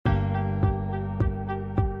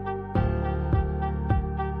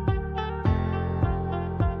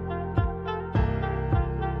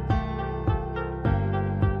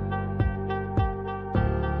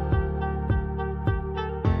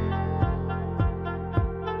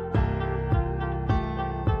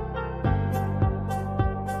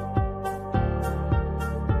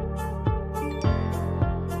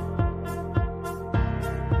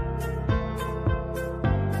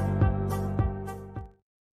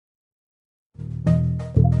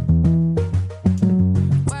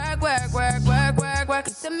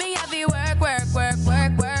To me, I be work.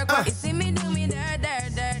 You see me do me dirt.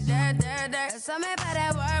 So me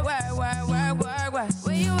better work.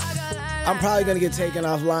 When you walk a line, I'm probably going to get taken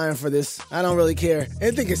offline for this. I don't really care.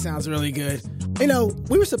 I think it sounds really good. You know,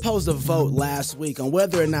 we were supposed to vote last week on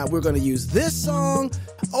whether or not we're going to use this song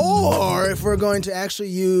or if we're going to actually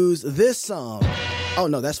use this song. Oh,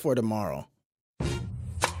 no, that's for tomorrow.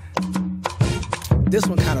 This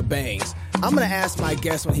one kind of bangs. I'm going to ask my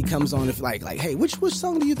guest when he comes on if like, hey, which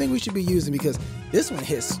song do you think we should be using? Because this one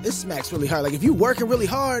hits, it smacks really hard. Like, if you're working really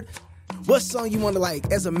hard, what song you want to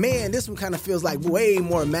like? As a man, this one kind of feels like way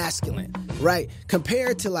more masculine, right?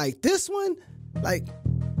 Compared to like this one, like,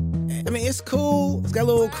 I mean, it's cool. It's got a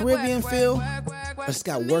little Caribbean feel, but it's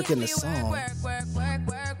got work in the song.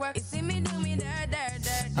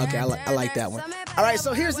 Okay, I like that one. All right,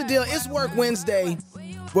 so here's the deal. It's Work Wednesday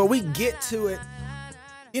where we get to it.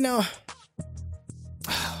 You know,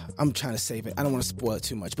 I'm trying to save it. I don't want to spoil it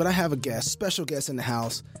too much, but I have a special guest in the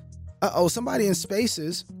house. Somebody in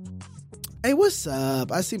Spaces. Hey, what's up?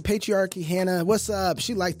 I see Patriarchy Hannah. What's up?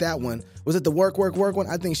 She liked that one. Was it the work one?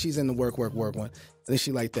 I think she's in the work one. I think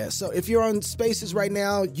she liked that. So if you're on Spaces right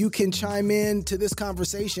now, you can chime in to this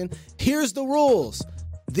conversation. Here's the rules.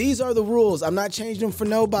 These are the rules. I'm not changing them for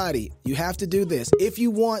nobody. You have to do this. If you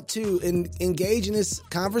want to engage in this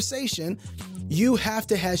conversation, you have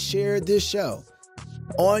to have shared this show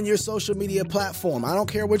on your social media platform. I don't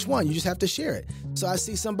care which one. You just have to share it. So I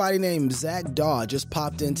see somebody named Zach Daw just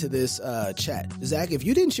popped into this chat. Zach, if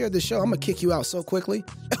you didn't share this show, I'm going to kick you out so quickly.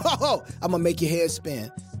 I'm going to make your head spin.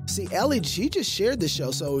 See, Ellie, she just shared this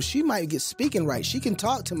show, so she might get speaking right. She can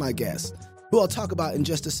talk to my guests, who I'll talk about in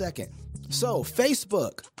just a second. So,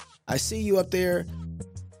 Facebook, I see you up there.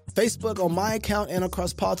 Facebook on my account and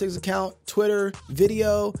across Politics account, Twitter,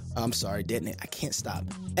 video. I'm sorry, didn't it? I can't stop.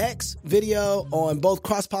 X video on both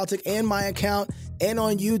Cross Politic and my account, and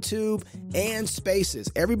on YouTube and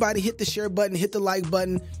Spaces. Everybody hit the share button, hit the like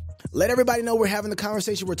button. Let everybody know we're having the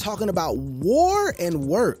conversation. We're talking about war and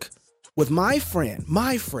work with my friend,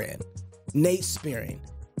 Nate Spearing.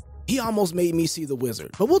 He almost made me see the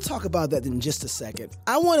wizard, but we'll talk about that in just a second.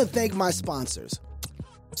 I want to thank my sponsors.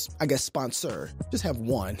 I guess sponsor, just have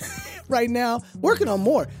one right now, working on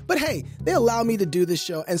more. But hey, they allow me to do this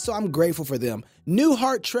show, and so I'm grateful for them.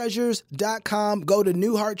 NewHeartTreasures.com. Go to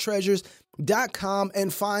NewHeartTreasures.com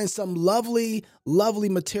and find some lovely, lovely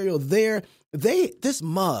material there. This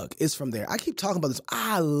mug is from there. I keep talking about this.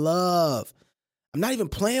 I'm not even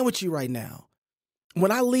playing with you right now. When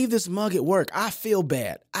I leave this mug at work, I feel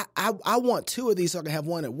bad. I want two of these so I can have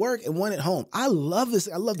one at work and one at home. I love this.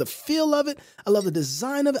 I love the feel of it. I love the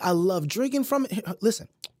design of it. I love drinking from it. Here, listen.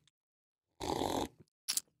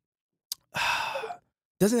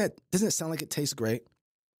 Doesn't it sound like it tastes great?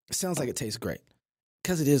 It sounds like it tastes great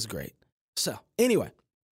because it is great. So anyway,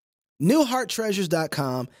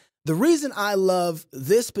 NewHeartTreasures.com. The reason I love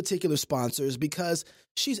this particular sponsor is because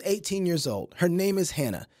she's 18 years old. Her name is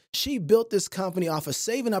Hannah. She built this company off of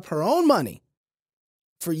saving up her own money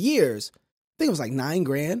for years. I think it was like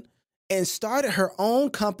 $9,000, and started her own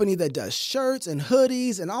company that does shirts and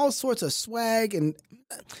hoodies and all sorts of swag. And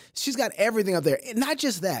she's got everything up there. And not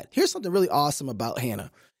just that. Here's something really awesome about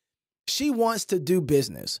Hannah. She wants to do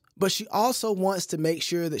business, but she also wants to make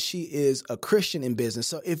sure that she is a Christian in business.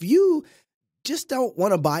 So if you just don't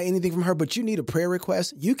want to buy anything from her, but you need a prayer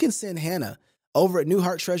request, you can send Hannah over at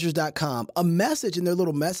NewHeartTreasures.com a message in their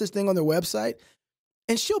little message thing on their website,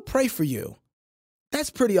 and she'll pray for you. That's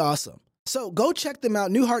pretty awesome. So go check them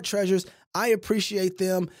out, New Heart Treasures. I appreciate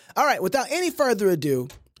them. All right, without any further ado,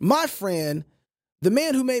 my friend, the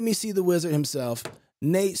man who made me see the wizard himself,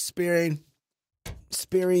 Nate Spearing.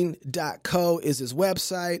 Spearing.co is his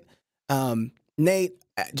website. Nate,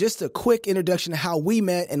 just a quick introduction to how we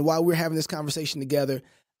met and why we're having this conversation together.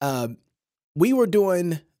 We were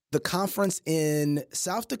doing the conference in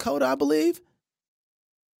South Dakota, I believe.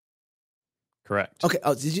 Correct. Okay.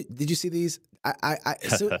 Oh, did you see these?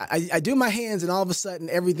 I do my hands, and all of a sudden,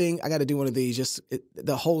 everything. I got to do one of these.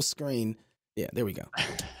 The whole screen. Yeah, there we go.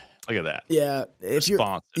 Look at that. Yeah, if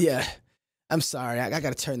Responsive. Yeah. I'm sorry. I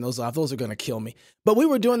got to turn those off. Those are going to kill me. But we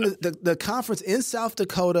were doing the conference in South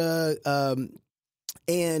Dakota,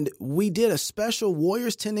 and we did a special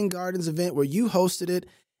Warriors Tending Gardens event where you hosted it,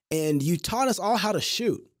 and you taught us all how to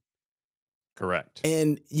shoot. Correct.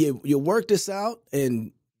 And you worked us out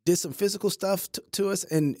and did some physical stuff to us,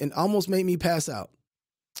 and almost made me pass out.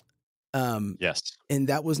 Yes. And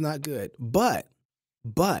that was not good. But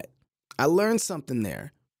I learned something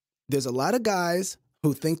there. There's a lot of guys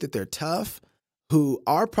who think that they're tough, who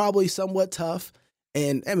are probably somewhat tough.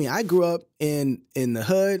 And I mean, I grew up in the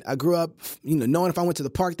hood. I grew up, knowing if I went to the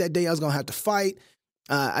park that day, I was going to have to fight.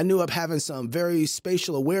 I knew of having some very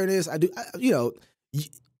spatial awareness.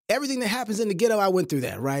 Everything that happens in the ghetto, I went through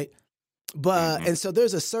that, right? But and so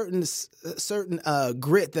there's a certain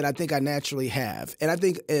grit that I think I naturally have, and I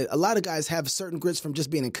think a lot of guys have certain grits from just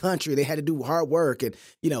being in country. They had to do hard work and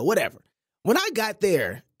whatever. When I got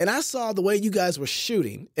there and I saw the way you guys were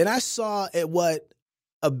shooting, and I saw at what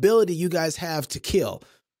ability you guys have to kill,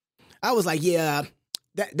 I was like, yeah,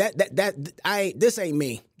 this ain't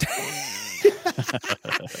me.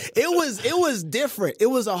 It was different. It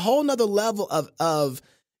was a whole nother level of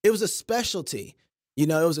it was a specialty. It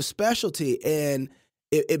was a specialty, and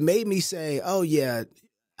it made me say, oh yeah,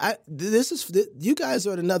 you guys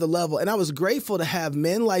are at another level. And I was grateful to have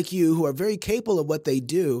men like you who are very capable of what they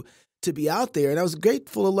do to be out there. And I was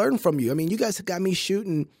grateful to learn from you. I mean, you guys got me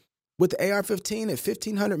shooting with the AR-15 at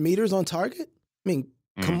 1,500 meters on target. I mean,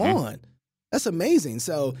 come on. That's amazing.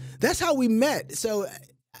 So that's how we met. So,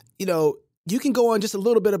 you can go on just a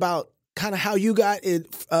little bit about kind of how you got it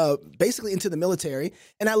basically into the military.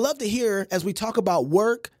 And I love to hear, as we talk about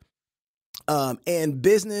work and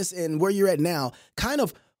business and where you're at now, kind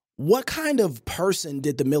of what kind of person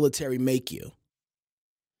did the military make you?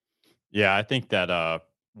 Yeah, I think that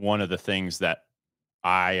one of the things that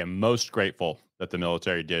I am most grateful that the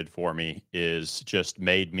military did for me is just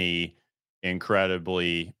made me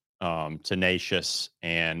incredibly tenacious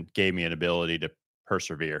and gave me an ability to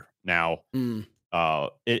persevere. Now,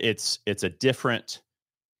 it's a different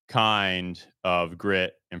kind of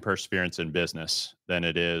grit and perseverance in business than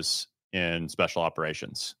it is in special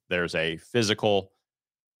operations. There's a physical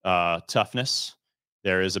toughness.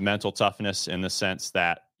 There is a mental toughness in the sense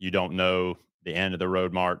that you don't know the end of the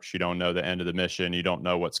road march. You don't know the end of the mission. You don't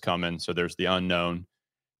know what's coming. So there's the unknown.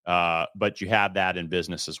 But you have that in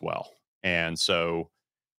business as well. And so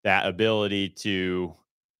that ability to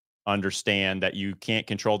understand that you can't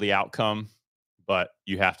control the outcome, but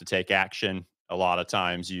you have to take action. A lot of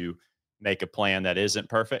times you make a plan that isn't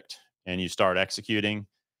perfect and you start executing,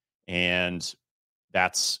 and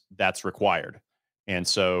that's required. And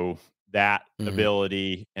so that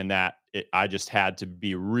ability and I just had to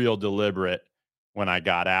be real deliberate when I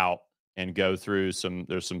got out and go through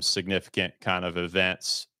there's some significant kind of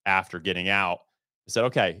events after getting out. I said,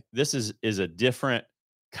 okay, this is a different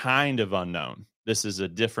kind of unknown. This is a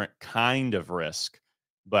different kind of risk,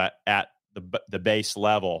 but at the base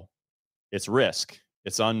level, it's risk,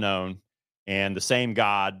 it's unknown. And the same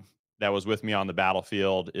God that was with me on the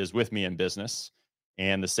battlefield is with me in business.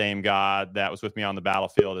 And the same God that was with me on the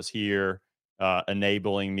battlefield is here,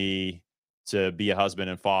 enabling me to be a husband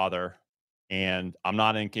and father. And I'm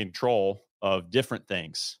not in control of different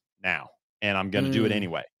things now. And I'm going to do it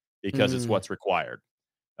anyway, because it's what's required.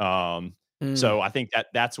 So I think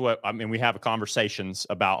that's what, I mean, we have conversations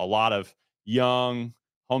about a lot of young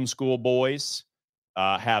homeschool boys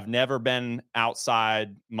have never been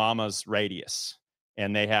outside mama's radius,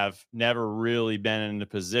 and they have never really been in a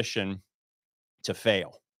position to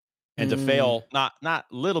fail, and to fail, not a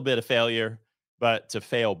little bit of failure, but to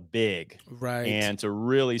fail big, right? And to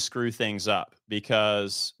really screw things up,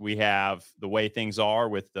 because we have the way things are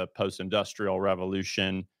with the post-industrial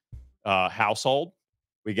revolution household.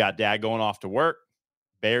 We got dad going off to work,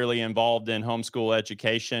 barely involved in homeschool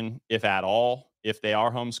education, if at all, if they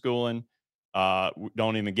are homeschooling.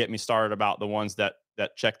 Don't even get me started about the ones that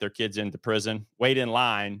check their kids into prison, wait in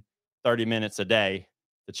line 30 minutes a day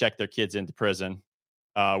to check their kids into prison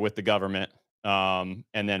with the government, and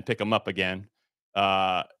then pick them up again.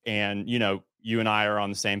 And, you and I are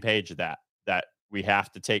on the same page of that we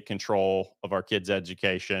have to take control of our kids'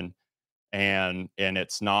 education, and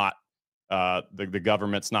it's not the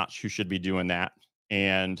government's not who should be doing that.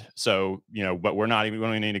 And so, but we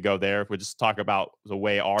don't need to go there. We just talk about the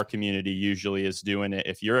way our community usually is doing it.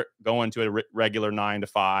 If you're going to a regular 9 to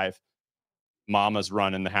 5, mama's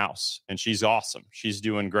running the house, and she's awesome. She's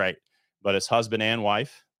doing great. But it's husband and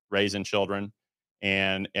wife raising children,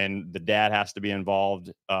 and the dad has to be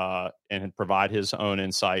involved and provide his own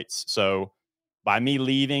insights. So by me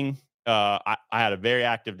leaving, I had a very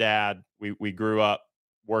active dad. We grew up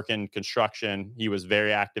working construction. He was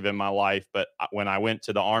very active in my life. But when I went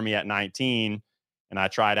to the Army at 19 and I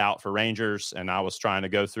tried out for Rangers, and I was trying to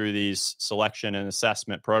go through these selection and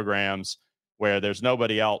assessment programs where there's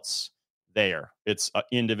nobody else there. It's an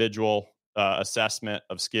individual assessment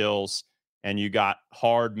of skills, and you got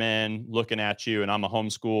hard men looking at you. And I'm a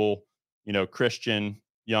homeschool, Christian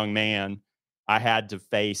young man. I had to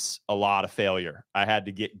face a lot of failure. I had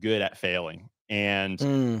to get good at failing.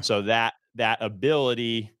 And so that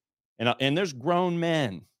ability, and there's grown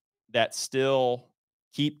men that still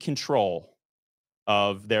keep control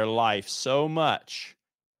of their life so much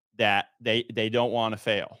that they don't want to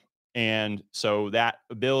fail. And so that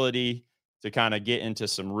ability to kind of get into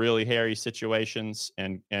some really hairy situations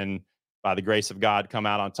and by the grace of God come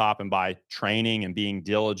out on top, and by training and being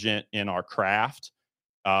diligent in our craft,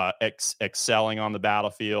 excelling on the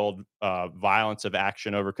battlefield, violence of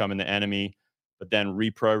action, overcoming the enemy, but then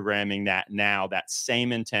reprogramming that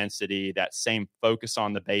same intensity, that same focus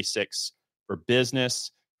on the basics for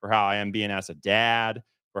business, for how I am being as a dad,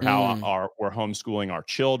 for how we're homeschooling our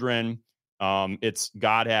children. It's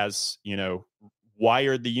God has,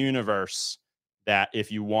 wired the universe that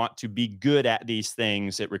if you want to be good at these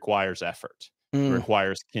things, it requires effort. It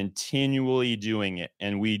requires continually doing it.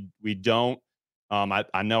 And we don't,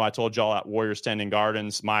 I know I told y'all at Warriors Tending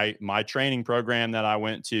Gardens, my training program that I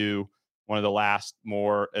went to, one of the last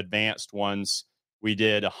more advanced ones, we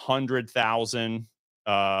did 100,000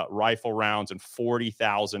 rifle rounds and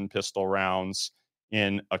 40,000 pistol rounds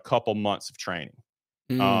in a couple months of training.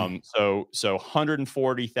 So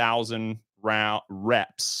 140,000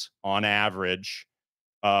 reps on average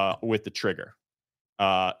with the trigger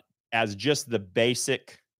as just the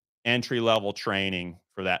basic entry level training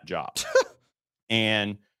for that job.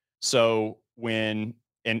 And so when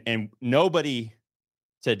nobody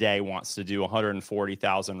today wants to do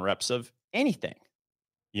 140,000 reps of anything,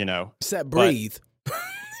 except breathe.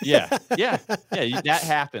 Yeah. That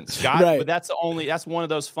happens. God, right. But that's one of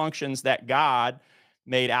those functions that God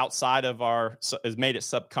made outside of has made it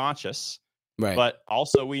subconscious. Right. But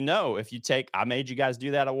also we know if you I made you guys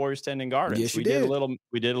do that at Warriors Tending Gardens. Yes, we did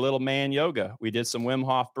a little man yoga. We did some Wim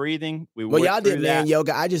Hof breathing. Y'all did man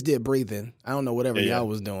yoga. I just did breathing. I don't know whatever y'all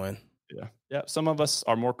was doing. Yeah. Some of us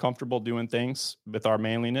are more comfortable doing things with our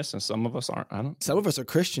manliness, and some of us aren't. Some of us are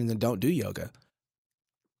Christians and don't do yoga.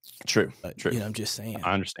 True. I'm just saying.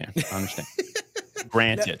 I understand.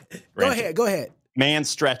 Granted. Go ahead. Man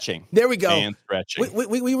stretching. There we go. Man stretching.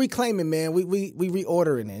 We reclaiming, man. We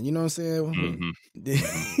reordering it. You know what I'm saying?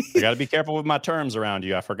 I got to be careful with my terms around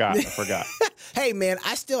you. I forgot. Hey, man,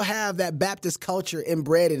 I still have that Baptist culture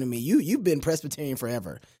inbred into me. You've been Presbyterian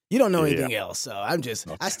forever. You don't know anything else. So I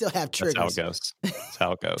still have triggers. That's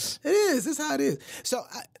how it goes. It is. This is how it is.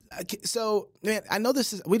 So man, I know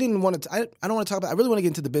this is, we didn't want to, I don't want to talk about, I really want to get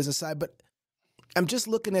into the business side, but I'm just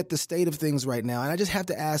looking at the state of things right now. And I just have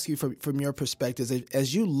to ask you from your perspective,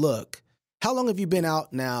 as you look, how long have you been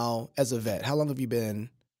out now as a vet? How long have you been,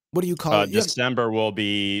 what do you call it? December will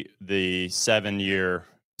be the 7-year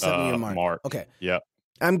mark. Okay. Yep.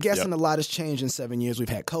 I'm guessing a lot has changed in 7 years. We've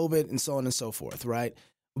had COVID and so on and so forth, right?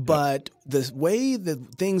 But the way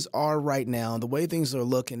that things are right now, the way things are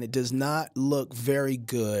looking, it does not look very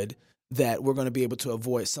good that we're going to be able to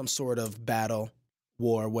avoid some sort of battle,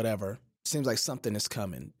 war, whatever. Seems like something is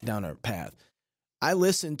coming down our path. I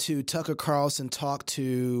listened to Tucker Carlson talk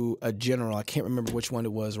to a general. I can't remember which one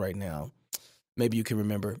it was right now. Maybe you can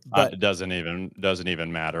remember. But it doesn't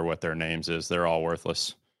even matter what their names is. They're all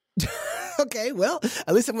worthless. Okay, well,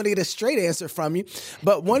 at least I'm going to get a straight answer from you.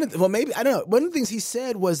 But maybe I don't know. One of the things he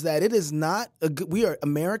said was that it is not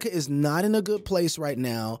America is not in a good place right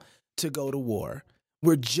now to go to war.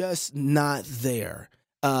 We're just not there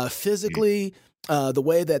physically. The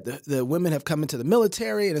way that the women have come into the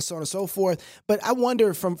military and so on and so forth. But I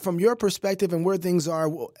wonder from your perspective and where things are,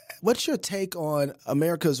 what's your take on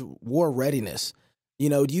America's war readiness?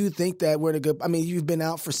 Do you think that we're in a good, you've been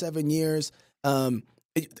out for 7 years.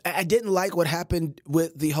 I didn't like what happened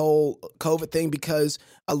with the whole COVID thing because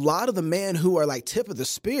a lot of the men who are like tip of the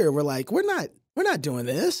spear were like, we're not doing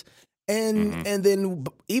this. And then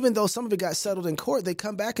even though some of it got settled in court, they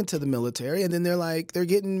come back into the military and then they're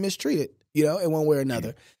getting mistreated, in one way or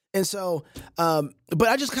another. And so, but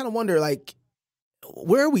I just kind of wonder, like,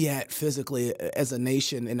 where are we at physically as a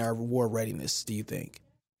nation in our war readiness, do you think?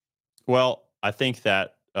 Well, I think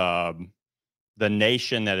that the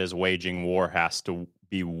nation that is waging war has to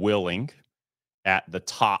be willing at the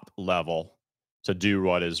top level to do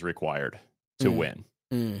what is required to win.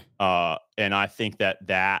 And I think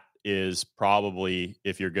that is probably,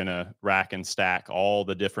 if you're going to rack and stack all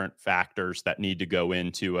the different factors that need to go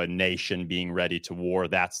into a nation being ready to war,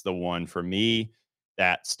 that's the one for me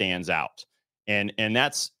that stands out. And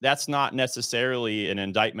that's not necessarily an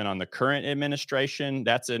indictment on the current administration.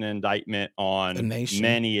 That's an indictment on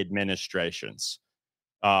many administrations.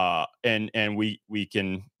 And we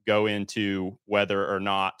can go into whether or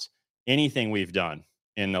not anything we've done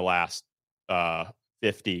in the last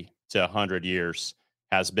 50 to 100 years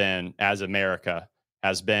has been, as America,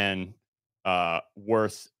 has been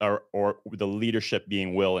worth or the leadership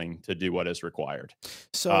being willing to do what is required.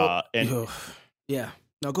 So, yeah.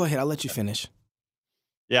 No, go ahead. I'll let you finish.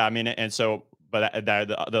 Yeah, but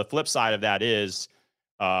the flip side of that is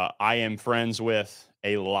I am friends with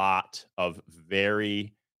a lot of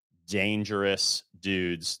very dangerous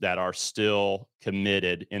dudes that are still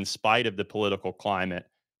committed, in spite of the political climate,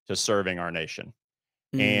 to serving our nation.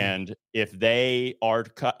 And if they are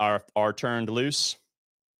turned loose,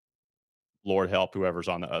 Lord help whoever's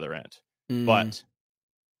on the other end. But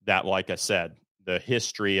that, like I said, the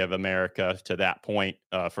history of America to that point,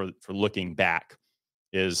 for looking back,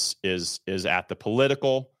 is at the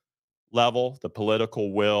political level. The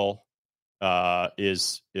political will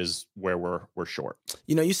is where we're short.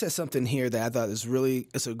 You know, you said something here that I thought it's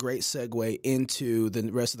a great segue into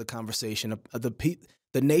the rest of the conversation.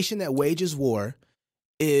 The nation that wages war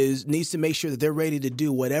needs to make sure that they're ready to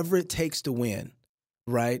do whatever it takes to win,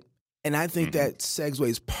 right? And I think that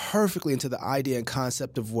segues perfectly into the idea and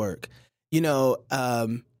concept of work. You know,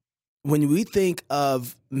 when we think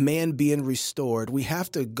of man being restored, we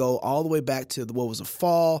have to go all the way back to what was a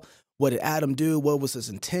fall. What did Adam do? What was his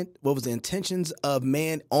intent? What was the intentions of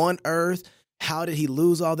man on earth? How did he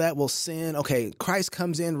lose all that? Well, sin. Okay, Christ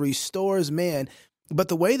comes in, restores man. But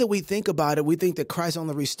the way that we think about it, we think that Christ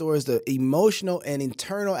only restores the emotional and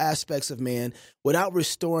internal aspects of man without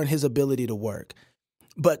restoring his ability to work.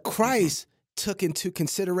 But Christ took into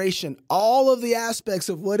consideration all of the aspects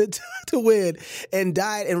of what it took to win and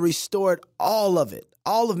died and restored all of it.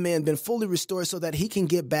 All of man been fully restored so that he can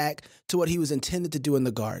get back to what he was intended to do in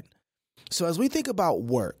the garden. So as we think about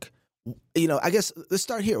work, you know, I guess let's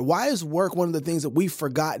start here. Why is work one of the things that we've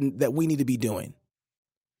forgotten that we need to be doing?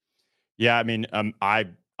 Yeah, I mean,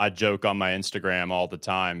 I joke on my Instagram all the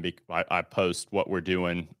time. I post what we're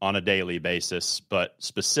doing on a daily basis, but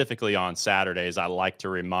specifically on Saturdays, I like to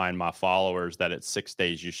remind my followers that it's 6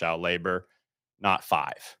 days you shall labor, not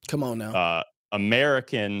 5. Come on now.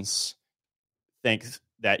 Americans think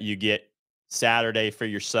that you get Saturday for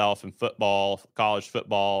yourself and football, college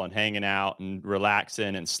football, and hanging out and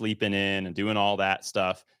relaxing and sleeping in and doing all that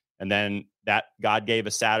stuff. And then that God gave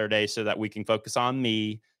us Saturday so that we can focus on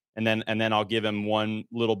me. And then I'll give him one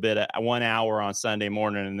little bit of 1 hour on Sunday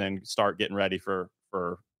morning, and then start getting ready for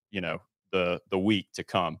you know, the week to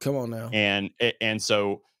come. Come on now. And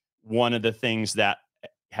so one of the things that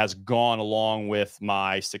has gone along with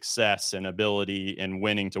my success and ability in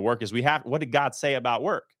winning to work is what did God say about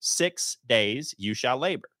work? 6 days you shall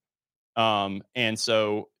labor. And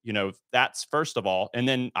so, you know, that's first of all. And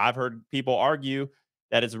then I've heard people argue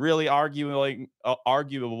that it's really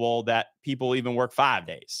arguable that people even work 5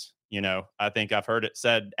 days. You know, I think I've heard it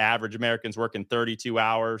said average Americans working 32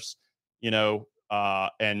 hours, you know,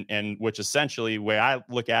 and which essentially, the way I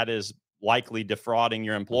look at it, is likely defrauding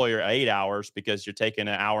your employer 8 hours, because you're taking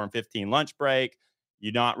an hour and 15 lunch break.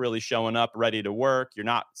 You're not really showing up ready to work. You're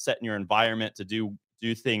not setting your environment to do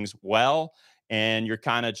things well. And you're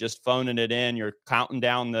kind of just phoning it in. You're counting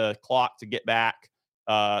down the clock to get back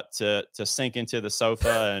to sink into the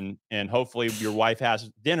sofa, and hopefully your wife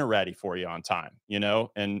has dinner ready for you on time, you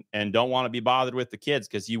know, and don't want to be bothered with the kids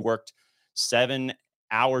because you worked 7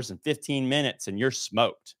 hours and 15 minutes and you're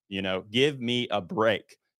smoked. You know, give me a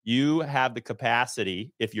break. You have the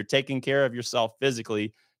capacity, if you're taking care of yourself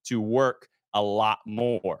physically, to work a lot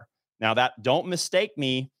more. Now, that, don't mistake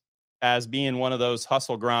me as being one of those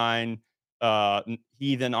hustle grind,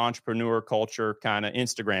 heathen entrepreneur culture kind of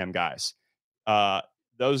Instagram guys.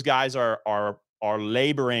 Those guys are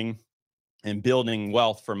laboring and building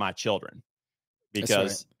wealth for my children,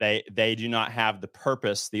 because they do not have the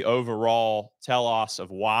purpose, the overall telos of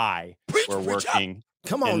why we're working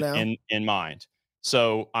in mind.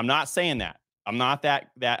 So I'm not saying that. I'm not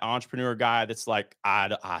that entrepreneur guy that's like,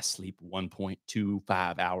 I sleep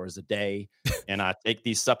 1.25 hours a day and I take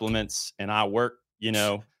these supplements and I work, you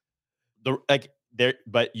know,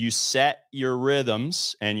 but you set your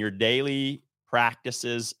rhythms and your daily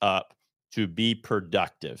practices up to be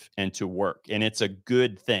productive and to work. And it's a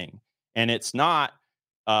good thing. And it's not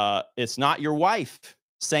your wife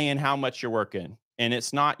saying how much you're working. And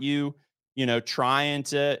it's not you know, trying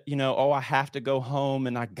to, you know, oh, I have to go home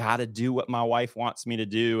and I got to do what my wife wants me to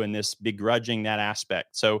do, and this begrudging that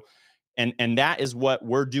aspect. So, and that is what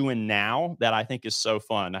we're doing now that I think is so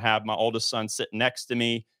fun. I have my oldest son sitting next to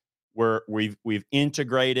me, where we've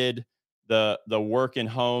integrated the work and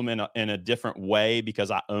home in a different way,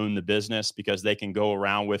 because I own the business, because they can go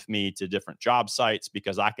around with me to different job sites,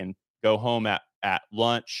 because I can go home at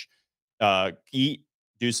lunch, eat,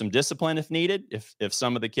 do some discipline if needed. If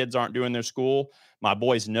some of the kids aren't doing their school, my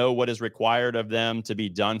boys know what is required of them to be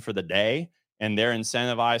done for the day, and they're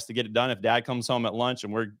incentivized to get it done. If dad comes home at lunch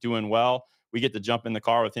and we're doing well, we get to jump in the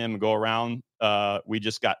car with him and go around. We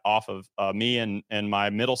just got off of me and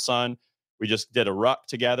my middle son. We just did a ruck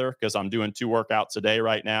together because I'm doing 2 workouts a day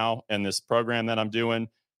right now in this program that I'm doing.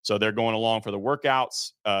 So they're going along for the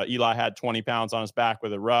workouts. Eli had 20 pounds on his back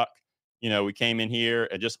with a ruck. We came in here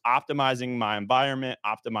and just optimizing my environment,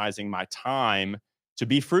 optimizing my time to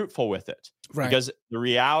be fruitful with it. Right. Because the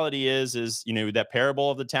reality is that parable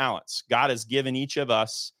of the talents. God has given each of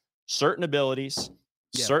us certain abilities,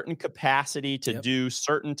 certain capacity to do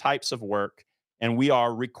certain types of work, and we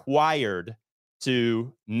are required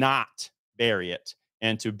to not bury it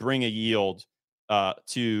and to bring a yield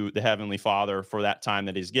to the Heavenly Father for that time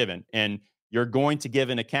that He's given. And you're going to give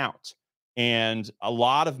an account. And a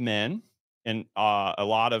lot of men and a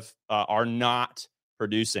lot of are not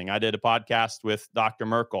producing. I did a podcast with Dr.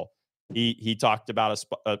 Merkel. He talked about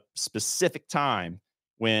a specific time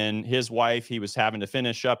when his wife, he was having to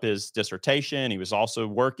finish up his dissertation. He was also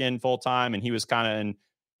working full time, and he was and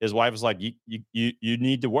his wife was like, you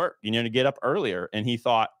need to work. You need to get up earlier. And he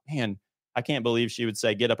thought, man, I can't believe she would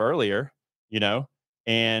say get up earlier,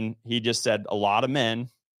 And he just said a lot of men,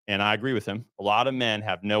 and I agree with him, a lot of men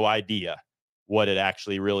have no idea what it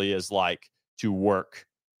actually really is like to work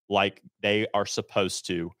like they are supposed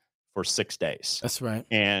to for 6 days. That's right.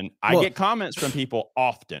 And I get comments from people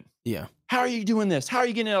often. Yeah. How are you doing this? How are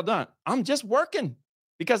you getting it all done? I'm just working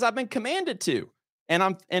because I've been commanded to.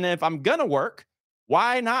 And if I'm going to work,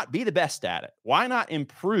 why not be the best at it? Why not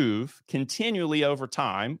improve continually over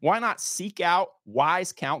time? Why not seek out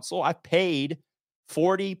wise counsel? I paid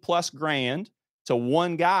 40 plus grand to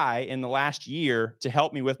one guy in the last year to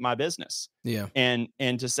help me with my business. Yeah. And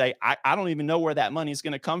to say, I don't even know where that money is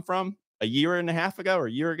going to come from a year and a half ago or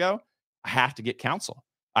a year ago. I have to get counsel.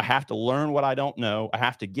 I have to learn what I don't know. I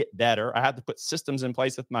have to get better. I have to put systems in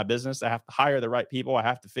place with my business. I have to hire the right people. I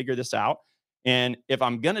have to figure this out. And if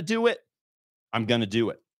I'm going to do it, I'm going to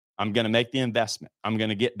do it. I'm going to make the investment. I'm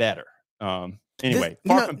going to get better. Anyway,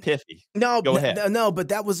 far from pithy. No, go ahead. No, but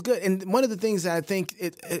that was good. And one of the things that I think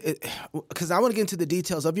because I want to get into the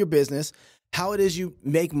details of your business, how it is you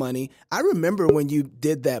make money. I remember when you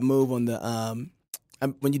did that move on the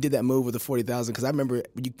when you did that move with the 40,000, because I remember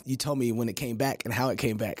you told me when it came back and how it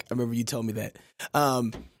came back. I remember you told me that.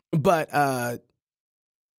 But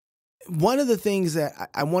one of the things that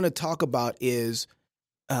I want to talk about is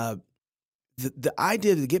the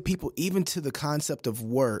idea to get people even to the concept of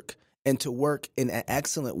work and to work in an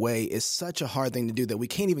excellent way is such a hard thing to do that we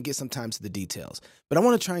can't even get sometimes to the details. But I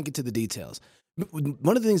want to try and get to the details.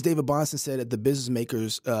 One of the things David Bahnsen said at the Business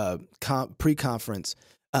Makers pre-conference,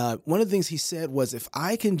 one of the things he said was, if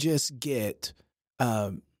I can just get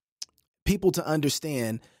people to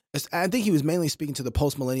understand, I think he was mainly speaking to the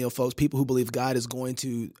post-millennial folks, people who believe God is going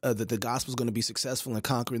to, that the gospel is going to be successful in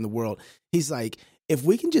conquering the world. He's like, if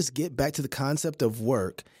we can just get back to the concept of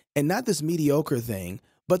work and not this mediocre thing,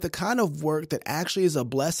 but the kind of work that actually is a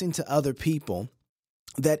blessing to other people,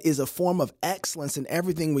 that is a form of excellence in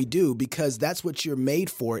everything we do, because that's what you're made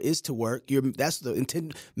for, is to work. That's the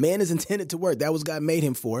intent. Man is intended to work. That was God made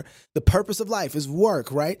him for. The purpose of life is work,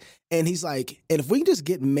 right? And he's like, and if we can just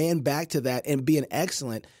get man back to that and being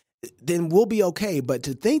excellent, then we'll be okay. But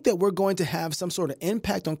to think that we're going to have some sort of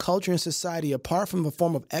impact on culture and society apart from a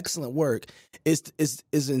form of excellent work is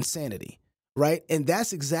insanity. Right. And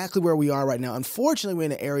that's exactly where we are right now. Unfortunately, we're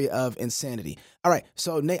in an area of insanity. All right.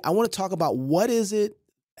 So, Nate, I want to talk about what is it?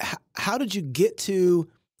 How did you get to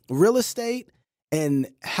real estate, and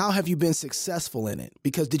how have you been successful in it?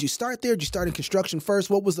 Because did you start there? Did you start in construction first?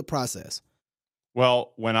 What was the process?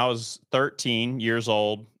 Well, when I was 13 years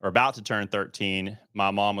old, or about to turn 13,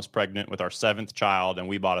 my mom was pregnant with our 7th child, and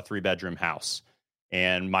we bought a 3-bedroom house.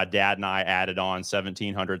 And my dad and I added on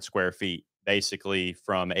 1,700 square feet, basically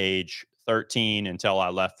from age 13 until I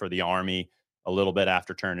left for the Army a little bit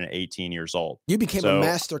after turning 18 years old. You became a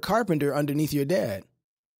master carpenter underneath your dad.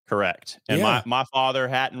 Correct. And my father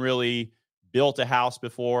hadn't really built a house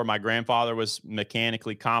before. My grandfather was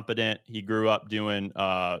mechanically competent. He grew up doing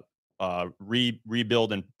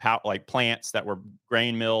rebuilding like plants that were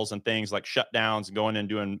grain mills and things, like shutdowns, and going and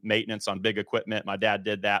doing maintenance on big equipment. My dad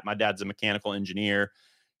did that. My dad's a mechanical engineer.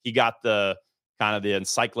 He got the kind of the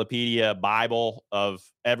encyclopedia Bible of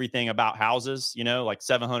everything about houses, like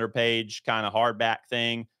 700-page kind of hardback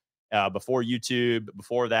thing before YouTube,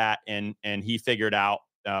 before that. And he figured out,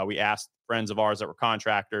 we asked friends of ours that were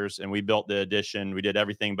contractors, and we built the addition. We did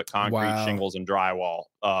everything but concrete, shingles, and drywall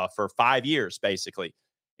for 5 years, basically.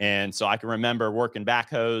 And so I can remember working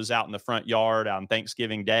backhoes out in the front yard on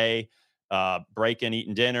Thanksgiving Day, breaking,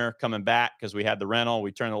 eating dinner, coming back because we had the rental.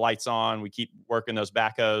 We turn the lights on. We keep working those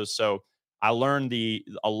backhoes. So I learned a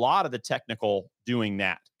lot of the technical doing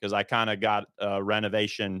that, because I kind of got a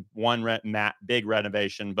renovation, big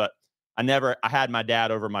renovation, but I had my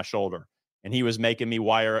dad over my shoulder. and he was making me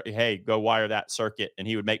wire, hey, go wire that circuit. And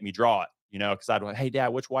he would make me draw it, because I'd go, hey, Dad,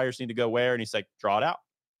 which wires need to go where? And he's like, draw it out.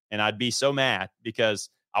 And I'd be so mad because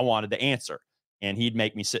I wanted the answer. And he'd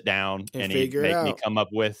make me sit down and he'd make me come up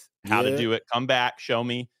with how to do it. Come back, show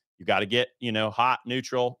me. You got to get, hot,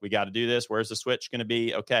 neutral. We got to do this. Where's the switch going to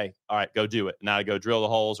be? Okay. All right, go do it. And I'd go drill the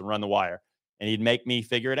holes and run the wire. And he'd make me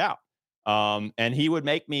figure it out. And he would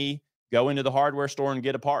make me go into the hardware store and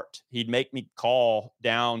get a part. He'd make me call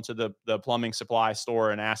down to the plumbing supply store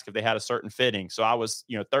and ask if they had a certain fitting. So I was,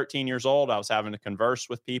 13 years old. I was having to converse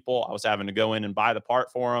with people. I was having to go in and buy the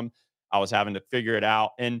part for them. I was having to figure it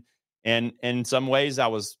out. And in some ways I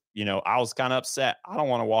was kind of upset. I don't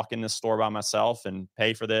want to walk in this store by myself and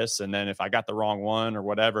pay for this. And then if I got the wrong one or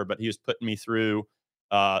whatever, but he was putting me through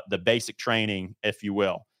the basic training, if you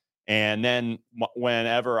will. And then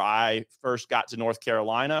whenever I first got to North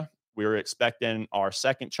Carolina, we were expecting our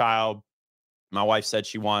second child. My wife said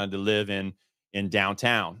she wanted to live in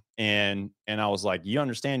downtown. And I was like, you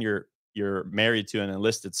understand you're married to an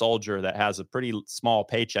enlisted soldier that has a pretty small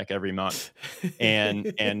paycheck every month.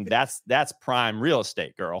 And that's prime real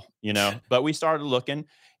estate, girl, but we started looking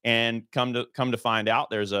and come to find out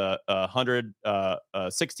there's a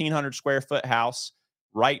 1,600 square foot house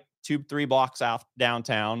right 2-3 blocks out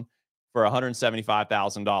downtown for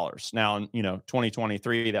 $175,000. Now, in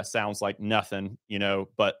 2023, that sounds like nothing,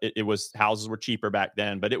 but it was, houses were cheaper back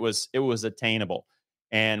then, but it was attainable.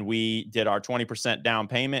 And we did our 20% down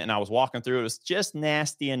payment, and I was walking through. It was just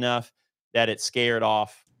nasty enough that it scared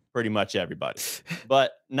off pretty much everybody,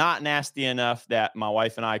 but not nasty enough that my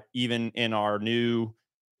wife and I, even in our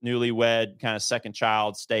newlywed kind of second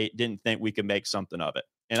child state, didn't think we could make something of it.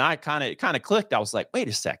 And it kind of clicked. I was like, wait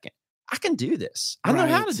a second, I can do this. I know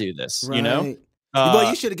how to do this, Well,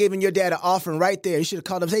 you should have given your dad an offering right there. You should have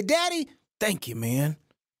called him and say, Daddy, thank you, man.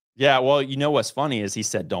 Yeah, well, what's funny is he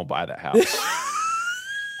said, don't buy that house.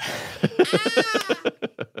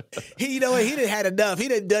 He didn't had enough. He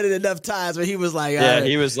didn't done it enough times where he was like,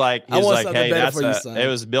 he was like, hey, son. It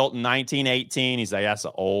was built in 1918. He's like, that's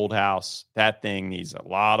an old house. That thing needs a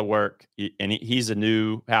lot of work. He's a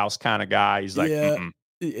new house kind of guy. He's like,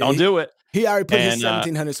 don't do it. He already put his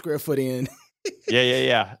 1,700 square foot in.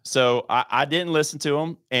 Yeah. So I didn't listen to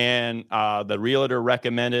him. And the realtor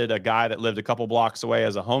recommended a guy that lived a couple blocks away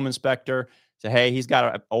as a home inspector. Said, hey, he's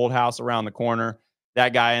got an old house around the corner.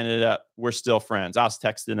 That guy ended up, we're still friends. I was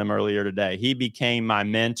texting him earlier today. He became my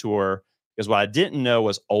mentor because what I didn't know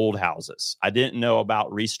was old houses. I didn't know about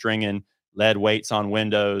restringing lead weights on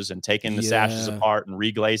windows and taking the sashes apart and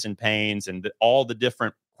reglazing panes and all the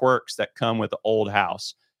different quirks that come with the old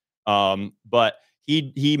house. But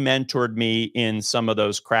he mentored me in some of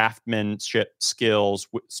those craftsmanship skills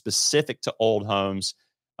specific to old homes.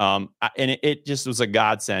 And it just was a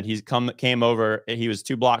godsend. He came over. He was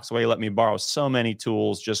 2 blocks away. Let me borrow so many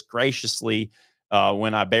tools just graciously.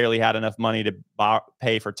 When I barely had enough money to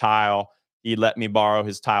pay for tile, he let me borrow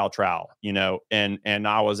his tile trowel, and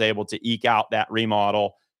I was able to eke out that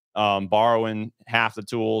remodel, borrowing half the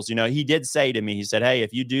tools. He did say to me, he said, hey,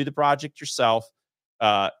 if you do the project yourself,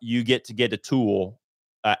 you get to get a tool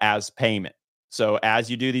as payment. So as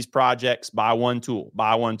you do these projects, buy one tool.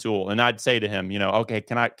 And I'd say to him, okay,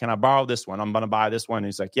 can I borrow this one? I'm going to buy this one. And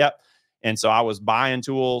he's like, yep. And so I was buying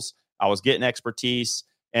tools. I was getting expertise.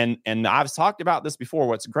 And I've talked about this before.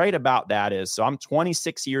 What's great about that is, so I'm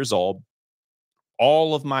 26 years old.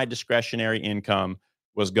 All of my discretionary income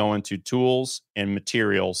was going to tools and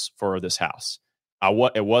materials for this house.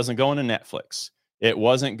 It wasn't going to Netflix. It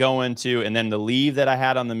wasn't going to, and then the leave that I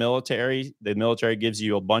had on the military gives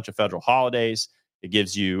you a bunch of federal holidays. It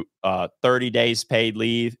gives you 30 days paid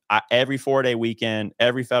leave. Every 4-day weekend,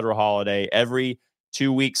 every federal holiday, every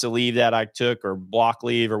 2 weeks of leave that I took or block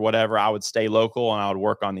leave or whatever, I would stay local and I would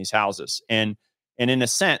work on these houses. And in a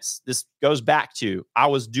sense, this goes back to, I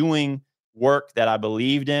was doing work that I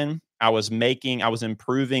believed in. I was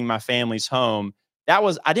improving my family's home.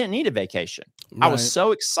 I didn't need a vacation. Right. I was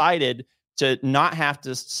so excited to not have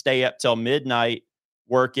to stay up till midnight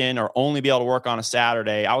working or only be able to work on a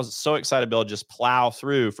Saturday. I was so excited to be able to just plow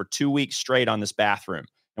through for 2 weeks straight on this bathroom.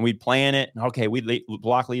 And we'd plan it. Okay,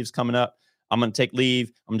 block leave's coming up. I'm going to take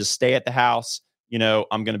leave. I'm going to just stay at the house. I'm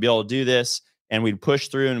going to be able to do this. And we'd push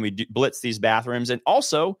through and we'd blitz these bathrooms. And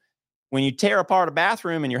also, when you tear apart a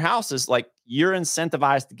bathroom in your house, is like you're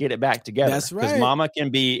incentivized to get it back together. That's right. Because mama can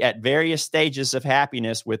be at various stages of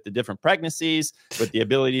happiness with the different pregnancies, with the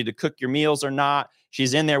ability to cook your meals or not.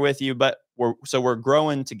 She's in there with you, but we're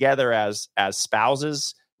growing together as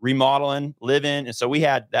spouses, remodeling, living. And so we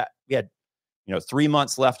had 3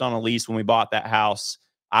 months left on a lease when we bought that house.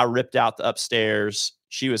 I ripped out the upstairs.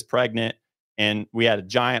 She was pregnant. and we had a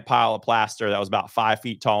giant pile of plaster that was about 5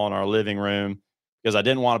 feet tall in our living room because I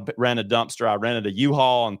didn't want to rent a dumpster. I rented a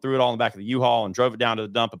U-Haul and threw it all in the back of the U-Haul and drove it down to the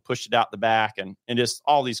dump and pushed it out the back and just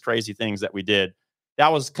all these crazy things that we did.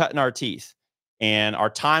 That was cutting our teeth. And our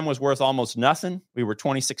time was worth almost nothing. We were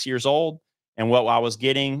 26 years old. And what I was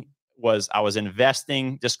getting was I was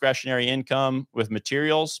investing discretionary income with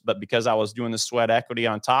materials. But because I was doing the sweat equity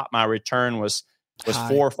on top, my return was High.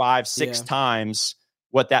 4, 5, 6 times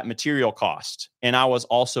what that material cost. And I was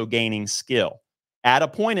also gaining skill. At a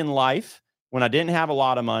point in life when I didn't have a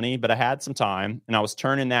lot of money, but I had some time, and I was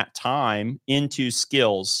turning that time into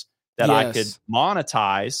skills that I could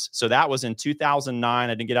monetize. So that was in 2009.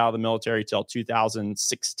 I didn't get out of the military till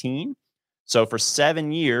 2016. So for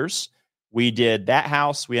 7 years, we did that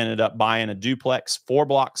house. We ended up buying a duplex 4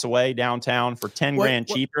 blocks away downtown for 10 grand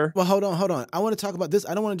cheaper. Well, hold on. I want to talk about this.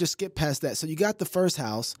 I don't want to just skip past that. So you got the first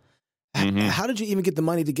house. How did you even get the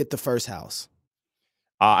money to get the first house?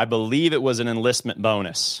 I believe it was an enlistment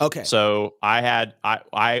bonus. Okay. So I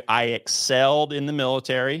excelled in the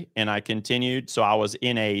military and I continued. So I was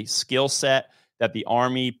in a skill set that the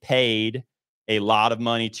Army paid a lot of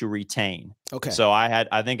money to retain. Okay. So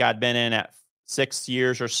I think I'd been in at 6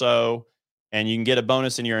 years or so, and you can get a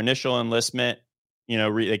bonus in your initial enlistment.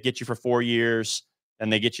 They get you for 4 years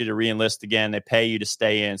and they get you to re-enlist again. They pay you to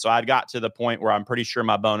stay in. So I'd got to the point where I'm pretty sure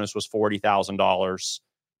my bonus was $40,000.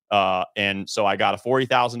 And so I got a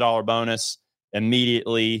 $40,000 bonus,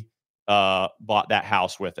 immediately bought that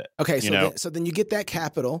house with it. Okay. So then you get that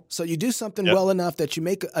capital. So you do something well enough that you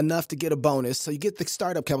make enough to get a bonus. So you get the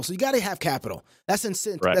startup capital. So you got to have capital. That's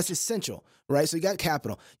essential, right? So you got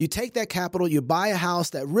capital. You take that capital, you buy a house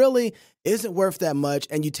that really isn't worth that much,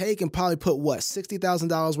 and you take and probably put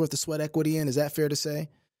 $60,000 worth of sweat equity in. Is that fair to say?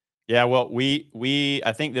 Yeah, well,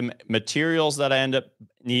 I think the materials that I end up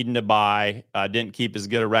needing to buy didn't keep as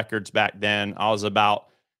good of records back then. I was about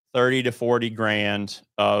 30 to 40 grand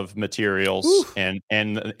of materials and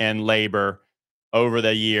labor over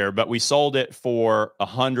the year, but we sold it for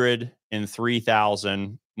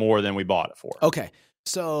 103,000 more than we bought it for. Okay,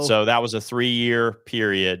 so that was a 3-year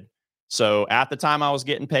period. So at the time I was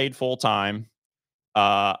getting paid full time,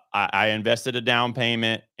 I invested a down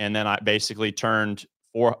payment, and then I basically turned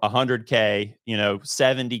for $100K,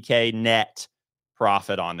 $70K net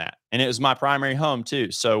profit on that. And it was my primary home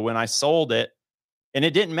too. So when I sold it, and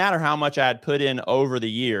it didn't matter how much I had put in over the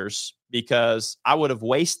years, because I would have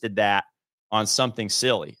wasted that on something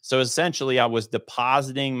silly. So essentially I was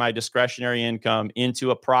depositing my discretionary income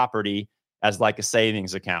into a property as like a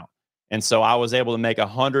savings account. And so I was able to make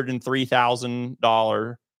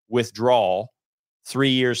 $103,000 withdrawal 3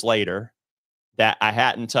 years later that I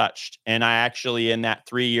hadn't touched. And I actually, in that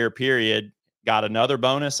 3-year period, got another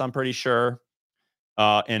bonus, I'm pretty sure,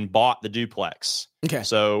 and bought the duplex. Okay.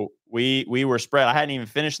 So we were spread. I hadn't even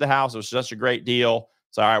finished the house. It was such a great deal.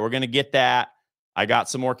 So, all right, we're going to get that. I got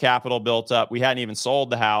some more capital built up. We hadn't even sold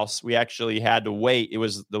the house. We actually had to wait.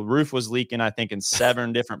 The roof was leaking, I think, in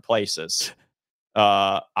 7 different places.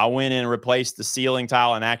 I went in and replaced the ceiling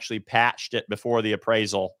tile and actually patched it before the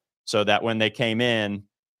appraisal so that when they came in,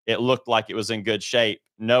 it looked like it was in good shape,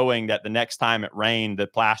 knowing that the next time it rained, the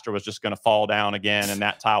plaster was just going to fall down again and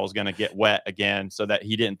that tile was going to get wet again, so that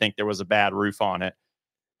he didn't think there was a bad roof on it.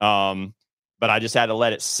 But I just had to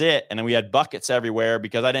let it sit. And then we had buckets everywhere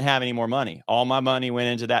because I didn't have any more money. All my money went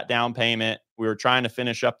into that down payment. We were trying to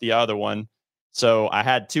finish up the other one. So I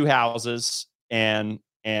had 2 houses and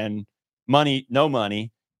money, no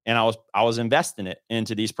money. And I was investing it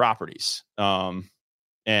into these properties,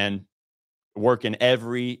 and working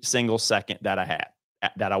every single second that I had,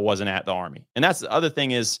 that I wasn't at the Army. And that's the other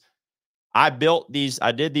thing is I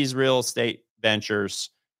did these real estate ventures.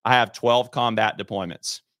 I have 12 combat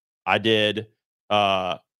deployments. I did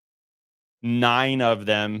 9 of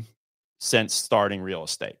them since starting real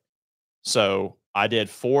estate. So I did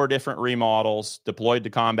 4 different remodels, deployed to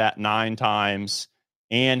combat 9 times,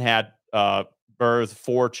 and had birthed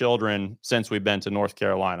 4 children since we've been to North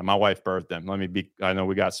Carolina. My wife birthed them. I know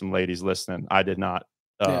we got some ladies listening. I did not.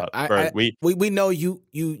 We know you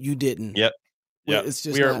didn't. Yep. Yeah, it's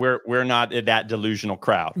just we're not that delusional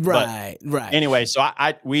crowd. Right. Right. Anyway, so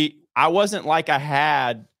I wasn't like I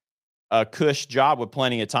had a cush job with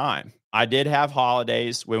plenty of time. I did have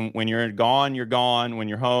holidays. When you're gone, you're gone. When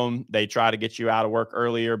you're home, they try to get you out of work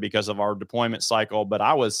earlier because of our deployment cycle. But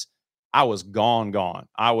I was gone.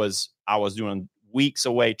 I was doing weeks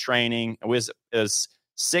away training. It was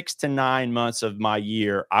 6 to 9 months of my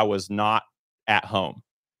year. I was not at home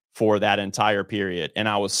for that entire period. And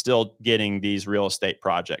I was still getting these real estate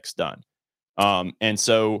projects done. And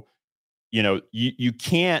so, you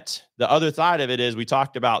can't, the other side of it is, we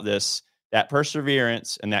talked about this, that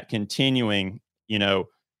perseverance and that continuing,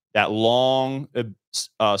 that long,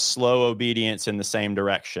 slow obedience in the same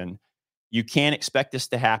direction. You can't expect this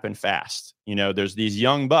to happen fast. There's these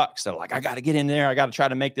young bucks that are like, I got to get in there. I got to try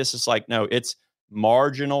to make this. It's like, no, it's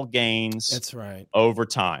marginal gains. That's right. Over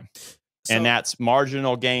time. And that's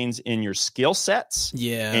marginal gains in your skill sets,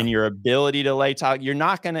 and your ability to lay tile. You're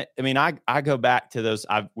not going to, I go back to those.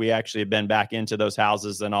 We actually have been back into those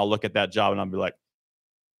houses, and I'll look at that job and I'll be like,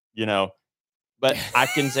 but I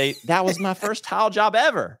can say that was my first tile job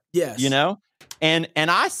ever. Yes. And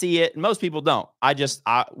I see it, and most people don't.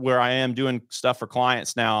 Where I am doing stuff for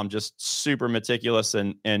clients now, I'm just super meticulous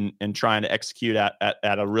and trying to execute at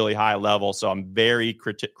a really high level. So I'm very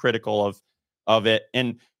critical of it.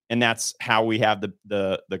 And that's how we have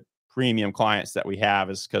the premium clients that we have,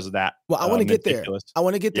 is because of that. Well, I want to get there. I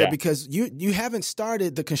want to get there Yeah. because you haven't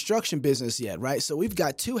started the construction business yet, right? So we've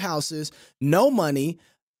got 2 houses, no money.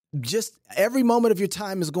 Just every moment of your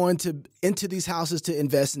time is going into these houses to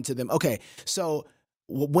invest into them. Okay, so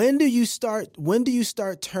when do you start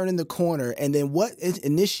turning the corner, and then what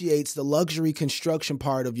initiates the luxury construction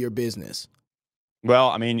part of your business?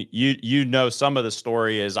 Well, some of the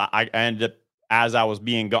story is I ended up, as I was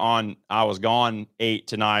being gone, I was gone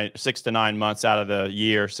 6 to 9 months out of the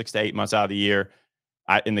year, 6 to 8 months out of the year.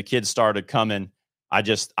 And the kids started coming. I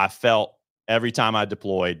felt every time I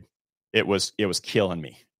deployed, it was killing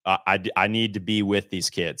me. I need to be with these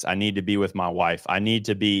kids. I need to be with my wife. I need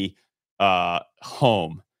to be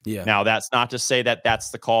home. Yeah. Now, that's not to say that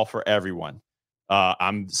that's the call for everyone.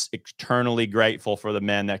 I'm eternally grateful for the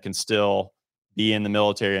men that can still be in the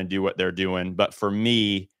military and do what they're doing. But for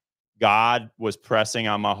me, God was pressing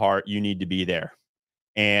on my heart, you need to be there.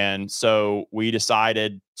 And so we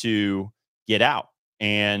decided to get out,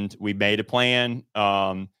 and we made a plan.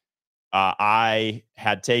 I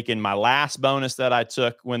had taken my last bonus that I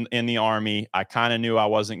took when in the Army. I kind of knew I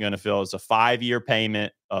wasn't going to fill. It's a 5-year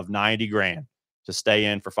payment of $90,000 to stay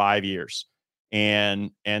in for 5 years. And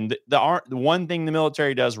the one thing the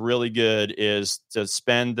military does really good is to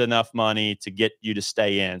spend enough money to get you to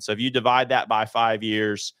stay in. So if you divide that by 5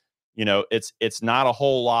 years, it's not a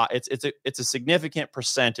whole lot. It's a significant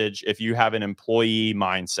percentage if you have an employee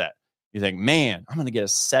mindset. You think, man, I'm going to get a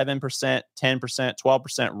 7%, 10%,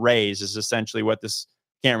 12% raise is essentially what this,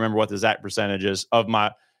 can't remember what the exact percentage is of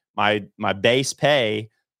my base pay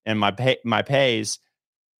and my pays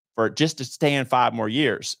for just to stay in 5 more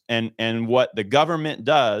years. And what the government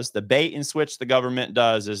does, the bait and switch the government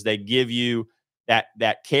does, is they give you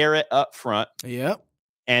that carrot up front. Yep.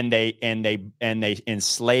 And they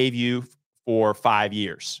enslave you for 5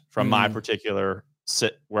 years from my particular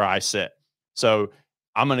where I sit. So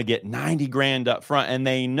I'm going to get $90,000 up front. And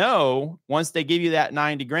they know once they give you that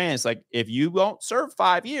 $90,000, it's like, if you won't serve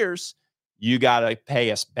 5 years, you got to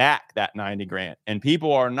pay us back that $90,000. And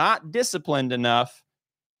people are not disciplined enough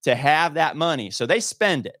to have that money. So they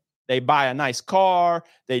spend it. They buy a nice car,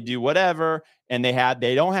 they do whatever, and they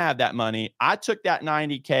don't have that money. I took that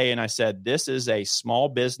 $90,000 and I said, this is a small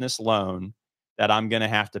business loan that I'm going to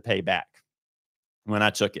have to pay back when I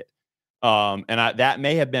took it. That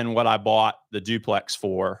may have been what I bought the duplex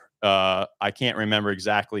for. I can't remember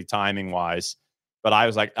exactly timing wise, but I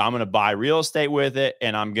was like, I'm going to buy real estate with it,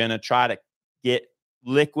 and I'm going to try to get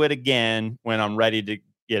liquid again when I'm ready to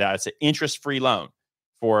get out. It's an interest-free loan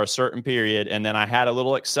for a certain period. And then I had a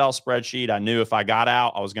little Excel spreadsheet. I knew if I got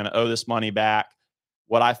out, I was going to owe this money back.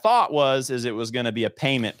 What I thought is it was going to be a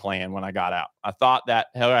payment plan when I got out. I thought that,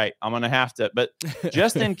 all right, I'm going to have to, but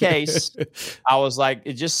just in case, I was like,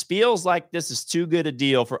 it just feels like this is too good a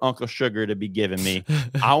deal for Uncle Sugar to be giving me.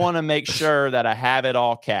 I want to make sure that I have it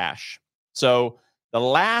all cash. So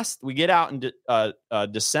we get out in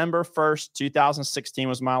December 1st, 2016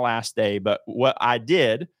 was my last day. But what I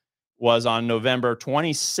did was on November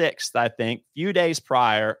 26th, I think, few days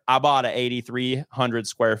prior, I bought an 8,300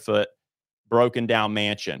 square foot broken down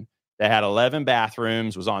mansion that had 11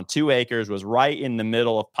 bathrooms, was on 2 acres, was right in the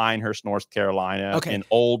middle of Pinehurst, North Carolina, in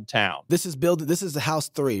Old Town. This is the house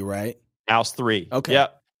 3, right? House 3. Okay.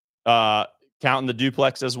 Yep. Counting the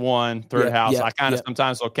duplex as 1, third house. I kind of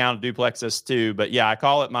sometimes will count a duplex as 2, but yeah, I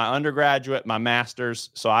call it my undergraduate, my master's.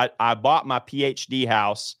 So I bought my PhD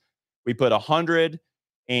house. We put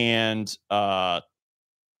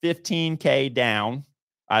 $115K down,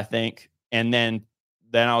 I think. And then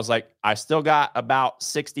I was like, I still got about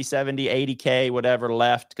 60, 70, 80K, whatever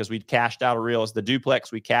left, because we'd cashed out the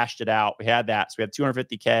duplex. We cashed it out. We had that. So we had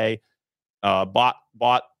 250K,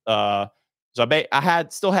 so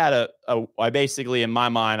I basically, in my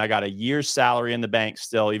mind, I got a year's salary in the bank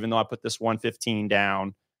still, even though I put this 115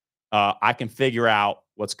 down. I can figure out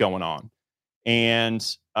what's going on. And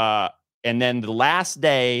And then the last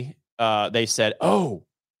day, they said, "Oh,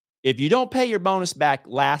 if you don't pay your bonus back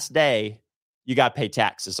last day, you got to pay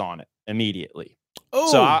taxes on it immediately."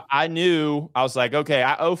 Oh, So I knew, I was like, okay,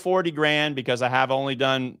 I owe 40 grand because I have only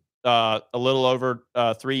done a little over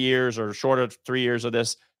 3 years or short of 3 years of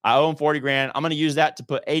this. I owe them 40 grand. I'm going to use that to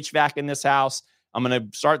put HVAC in this house. I'm going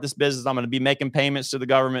to start this business. I'm going to be making payments to the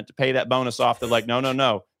government to pay that bonus off. They're like,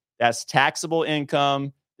 no. That's taxable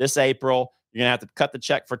income this April. You're going to have to cut the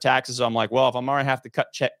check for taxes. So I'm like, well, if I'm already have to cut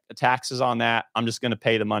taxes on that, I'm just going to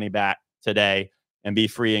pay the money back today and be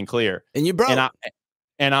free and clear. And you broke.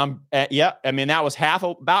 And I'm, yeah, I mean, that was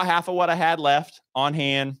about half of what I had left on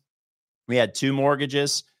hand. We had 2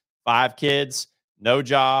 mortgages, 5 kids, no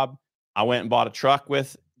job. I went and bought a truck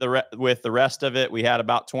with the rest of it. We had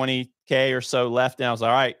about 20K or so left. And I was like,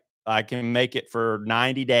 all right, I can make it for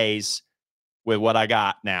 90 days with what I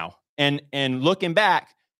got now. And looking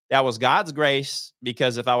back, that was God's grace,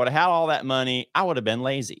 because if I would have had all that money, I would have been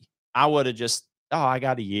lazy. I would have just, I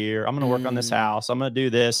got a year. I'm going to work on this house. I'm going to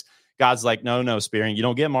do this. God's like, no, Spearing, you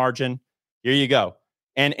don't get margin. Here you go.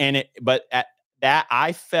 But at that,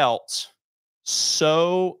 I felt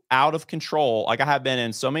so out of control. Like, I have been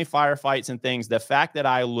in so many firefights and things. The fact that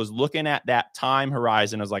I was looking at that time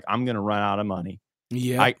horizon, I was like, I'm going to run out of money.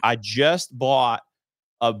 Yeah. I just bought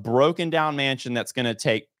a broken down mansion that's going to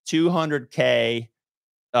take $200K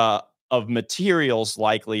of materials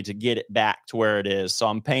likely to get it back to where it is. So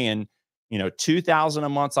I'm paying, $2,000 a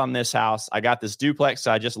month on this house. I got this duplex.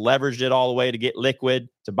 So I just leveraged it all the way to get liquid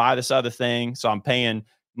to buy this other thing. So I'm paying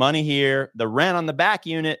money here. The rent on the back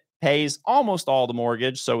unit pays almost all the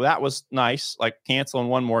mortgage. So that was nice. Like, canceling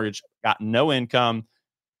one mortgage, got no income,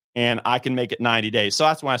 and I can make it 90 days. So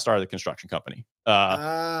that's when I started the construction company.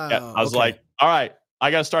 I was like, all right, I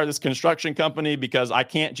got to start this construction company because I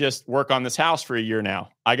can't just work on this house for a year now.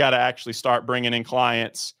 I got to actually start bringing in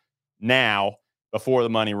clients now before the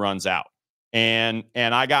money runs out. And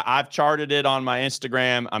I've charted it on my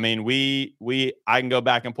Instagram. I mean, I can go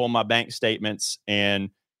back and pull my bank statements, and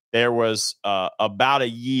there was about a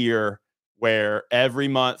year where every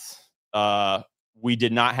month we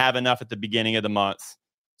did not have enough at the beginning of the month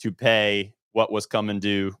to pay what was coming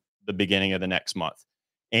due the beginning of the next month.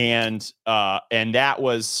 And that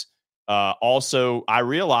was also, I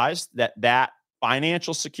realized that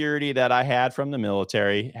financial security that I had from the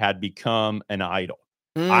military had become an idol.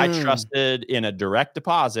 I trusted in a direct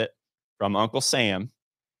deposit from Uncle Sam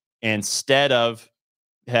instead of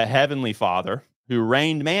Heavenly Father, who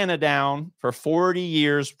rained manna down for 40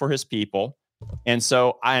 years for his people. And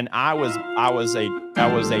so I was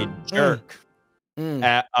a jerk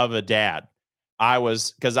of a dad.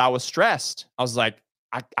 Because I was stressed. I was like,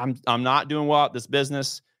 I'm not doing well at this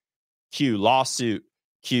business. Cue lawsuit.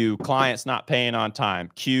 Cue clients not paying on time.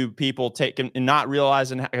 Cue people taking and not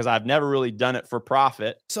realizing, because I've never really done it for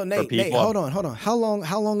profit. So Nate, hold on. How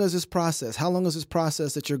long is this process? How long is this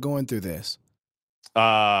process that you're going through this?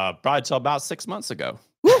 Probably till about 6 months ago.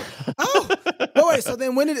 Oh, wait. So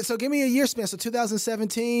then when did it? So give me a year span. So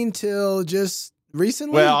 2017 till just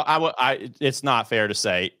recently. Well, it's not fair to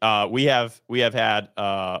say. We have had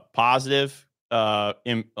positive,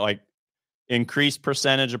 increased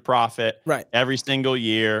percentage of profit every single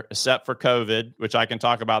year, except for COVID, which I can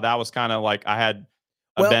talk about. That was kind of like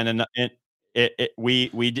we've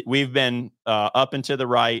been up and to the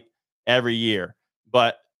right every year,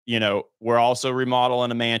 but we're also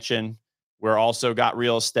remodeling a mansion. We're also got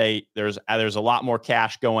real estate. There's a lot more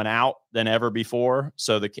cash going out than ever before.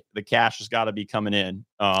 So the cash has got to be coming in.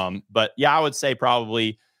 But yeah, I would say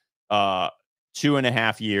probably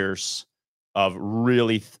 2.5 years of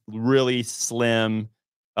really, really slim,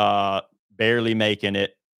 barely making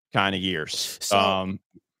it kind of years. So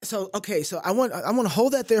I want to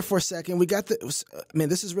hold that there for a second. We got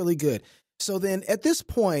this is really good. So then at this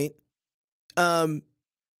point, God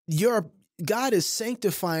is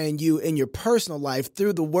sanctifying you in your personal life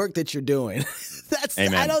through the work that you're doing.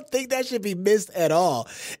 Amen. I don't think that should be missed at all.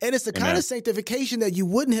 And it's the kind of sanctification that you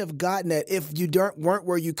wouldn't have gotten at if you weren't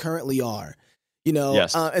where you currently are.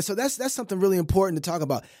 Yes. And so that's something really important to talk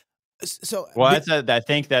about. So, I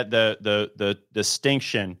think that the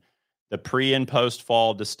distinction, the pre and post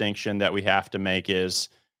fall distinction that we have to make is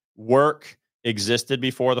work existed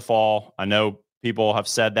before the fall. I know people have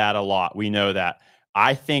said that a lot. We know that.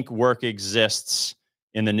 I think work exists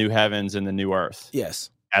in the new heavens and the new earth. Yes.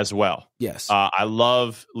 As well. Yes. I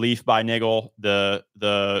love Leaf by Niggle, the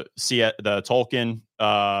Tolkien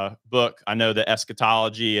book. I know the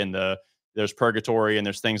eschatology and there's purgatory and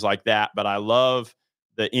there's things like that, but I love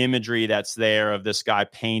the imagery that's there of this guy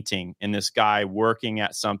painting and this guy working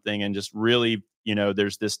at something and just really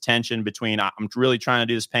there's this tension between I'm really trying to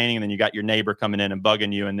do this painting, and then you got your neighbor coming in and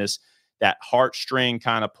bugging you, and that heartstring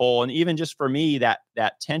kind of pull. And even just for me, that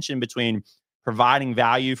tension between providing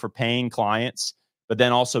value for paying clients, but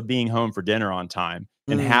then also being home for dinner on time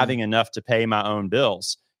and having enough to pay my own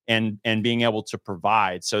bills and being able to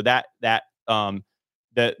provide. So that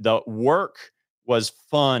the work was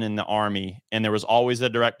fun in the Army, and there was always a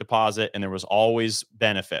direct deposit, and there was always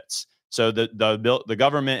benefits. So the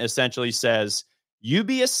government essentially says, you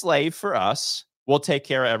be a slave for us, we'll take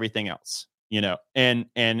care of everything else, and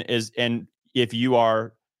if you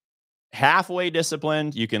are halfway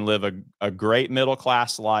disciplined, you can live a great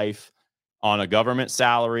middle-class life on a government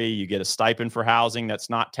salary. You get a stipend for housing that's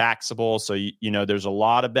not taxable. So, there's a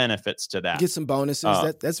lot of benefits to that. Get some bonuses.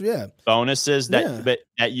 Bonuses that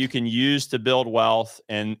you can use to build wealth.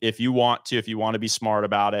 And if you want to be smart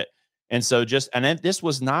about it. And so this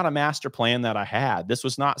was not a master plan that I had. This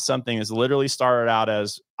was not something that's literally started out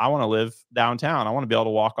as, I want to live downtown. I want to be able to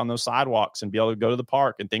walk on those sidewalks and be able to go to the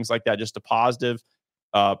park and things like that. Just a positive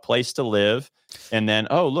place to live. And then,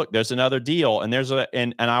 oh, look, there's another deal. And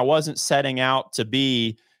and I wasn't setting out to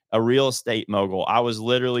be a real estate mogul. I was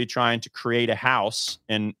literally trying to create a house.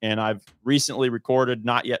 And I've recently recorded,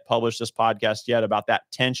 not yet published this podcast yet, about that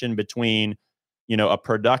tension between, a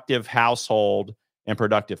productive household and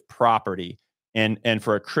productive property. And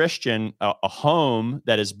for a Christian, a home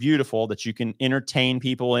that is beautiful, that you can entertain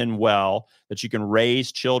people in well, that you can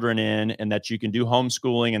raise children in, and that you can do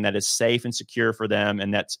homeschooling, and that is safe and secure for them,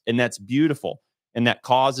 and that's beautiful, and that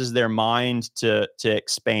causes their mind to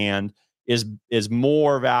expand, is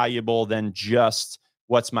more valuable than just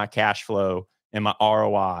what's my cash flow and my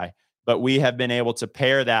ROI. But we have been able to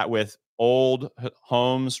pair that with old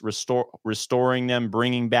homes, restoring them,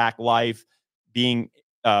 bringing back life, being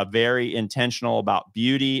very intentional about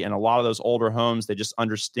beauty. And a lot of those older homes, they just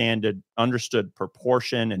understood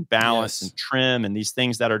proportion and balance and trim and these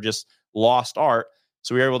things that are just lost art.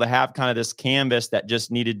 So we were able to have kind of this canvas that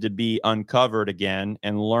just needed to be uncovered again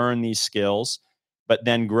and learn these skills, but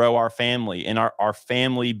then grow our family, and our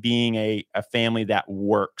family being a family that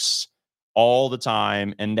works all the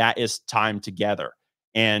time. And that is time together.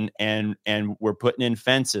 And we're putting in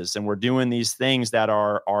fences, and we're doing these things that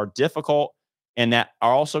are difficult, and that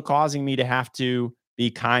are also causing me to have to be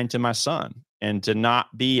kind to my son and to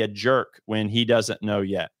not be a jerk when he doesn't know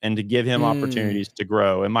yet, and to give him opportunities to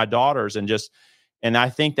grow, and my daughters. And I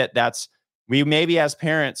think we maybe as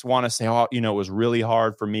parents want to say, oh, it was really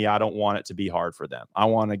hard for me. I don't want it to be hard for them. I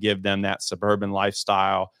want to give them that suburban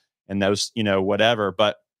lifestyle and those, whatever,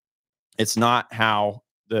 but it's not how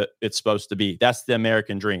it's supposed to be. That's the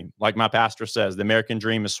American dream. Like my pastor says, the American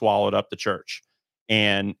dream has swallowed up the church.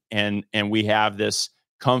 And we have this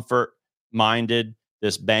comfort-minded,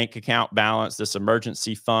 this bank account balance, this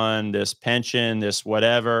emergency fund, this pension, this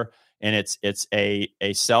whatever, and it's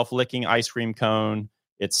a self-licking ice cream cone.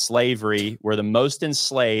 It's slavery. We're the most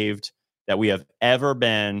enslaved that we have ever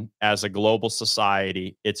been as a global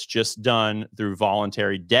society. It's just done through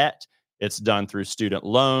voluntary debt. It's done through student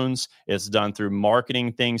loans. It's done through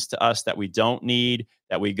marketing things to us that we don't need,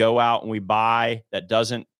 that we go out and we buy, that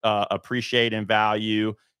doesn't appreciate in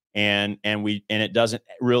value, and it doesn't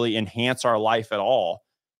really enhance our life at all.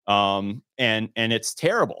 And it's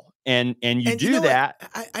terrible. And you do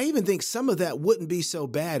that. I even think some of that wouldn't be so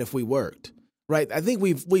bad if we worked, right? I think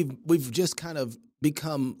we've just kind of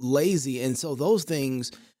become lazy, and so those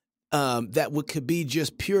things that could be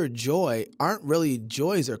just pure joy aren't really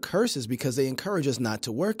joys or curses, because they encourage us not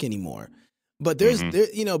to work anymore. But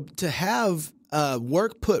to have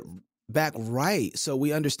work put back right, so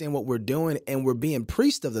we understand what we're doing and we're being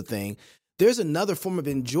priest of the thing. There's another form of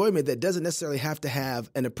enjoyment that doesn't necessarily have to have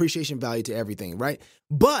an appreciation value to everything, right?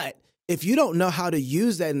 But if you don't know how to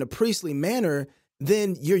use that in a priestly manner,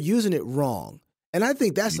 then you're using it wrong. And I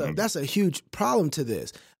think that's a huge problem to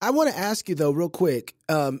this. I want to ask you though, real quick,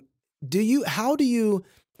 because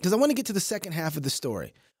I want to get to the second half of the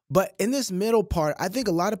story, but in this middle part, I think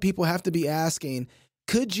a lot of people have to be asking,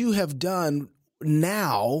 could you have done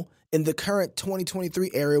now in the current 2023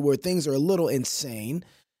 era where things are a little insane?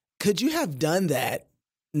 Could you have done that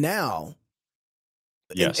now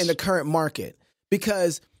in the current market?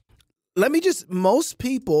 Because most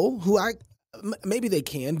people who maybe they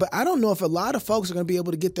can, but I don't know if a lot of folks are going to be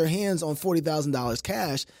able to get their hands on $40,000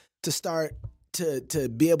 cash to start to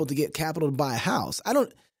be able to get capital to buy a house. I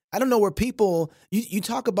don't know where people, you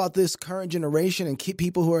talk about this current generation and keep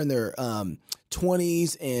people who are in their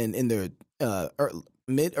 20s and in their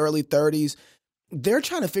early 30s. They're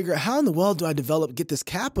trying to figure out, how in the world do I get this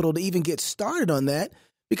capital to even get started on that?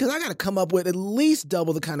 Because I got to come up with at least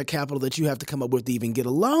double the kind of capital that you have to come up with to even get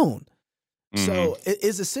a loan. So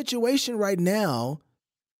is the situation right now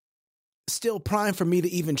still prime for me to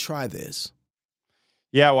even try this?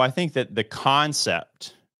 Yeah, well, I think that the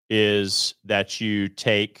concept is that you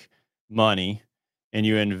take money and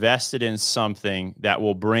you invest it in something that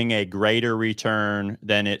will bring a greater return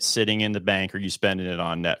than it's sitting in the bank or you spending it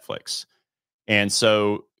on Netflix. And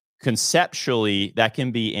so conceptually, that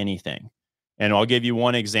can be anything. And I'll give you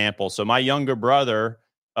one example. So my younger brother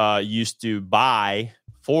used to buy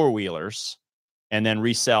four-wheelers and then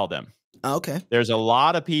resell them. Okay. There's a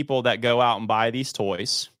lot of people that go out and buy these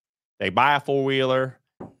toys. They buy a four-wheeler.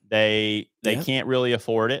 They can't really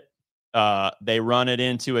afford it. They run it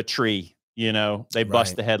into a tree. They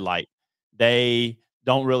bust the headlight. They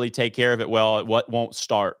don't really take care of it well. It won't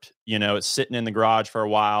start. It's sitting in the garage for a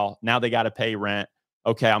while. Now they got to pay rent.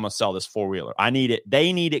 Okay, I'm going to sell this four-wheeler. I need it.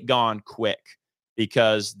 They need it gone quick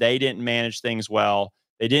because they didn't manage things well.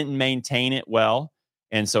 They didn't maintain it well.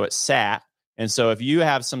 And so it sat. And so if you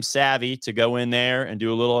have some savvy to go in there and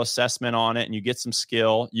do a little assessment on it and you get some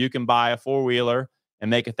skill, you can buy a four-wheeler and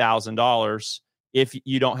make $1,000 if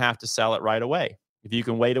you don't have to sell it right away. If you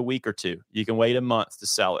can wait a week or two, you can wait a month to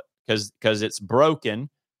sell it because it's broken.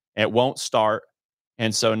 It won't start.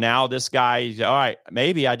 And so now this guy, all right,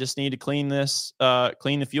 maybe I just need to clean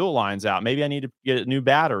the fuel lines out. Maybe I need to get a new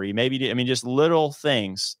battery. Just little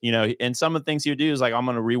things, and some of the things you do is like, I'm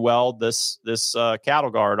going to re-weld this cattle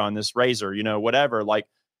guard on this razor, whatever, like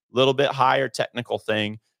a little bit higher technical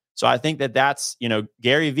thing. So I think that's,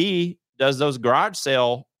 Gary Vee does those garage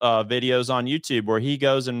sale videos on YouTube where he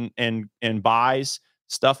goes and buys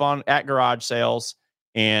stuff at garage sales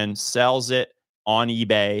and sells it on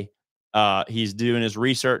eBay. He's doing his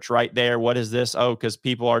research right there. What is this? Oh, because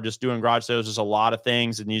people are just doing garage sales. There's a lot of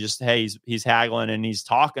things. And he's haggling and he's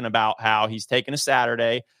talking about how he's taking a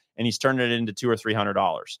Saturday and he's turning it into $200 or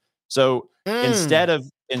 $300. So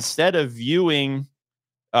instead of viewing,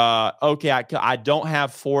 I don't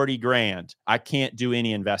have 40 grand. I can't do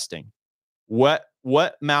any investing. What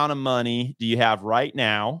amount of money do you have right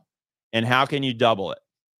now? And how can you double it?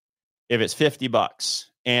 If it's $50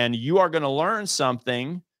 and you are going to learn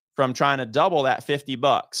something from trying to double that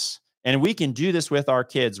 $50. And we can do this with our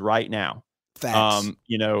kids right now. Facts.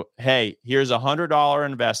 Hey, here's $100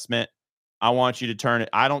 investment. I want you to turn it.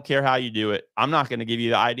 I don't care how you do it. I'm not going to give you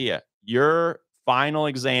the idea. Your final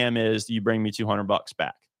exam is you bring me $200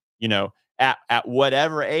 back, at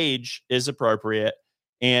whatever age is appropriate.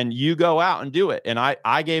 And you go out and do it. And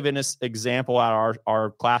I gave an example at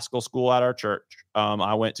our classical school at our church.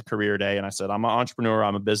 I went to Career Day and I said, I'm an entrepreneur.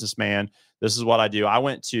 I'm a businessman. This is what I do. I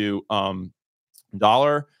went to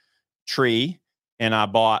Dollar Tree and I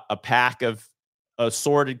bought a pack of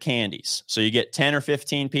assorted candies. So you get 10 or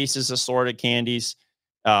 15 pieces of assorted candies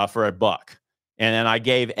for $1. And then I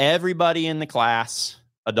gave everybody in the class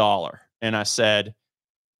 $1. And I said,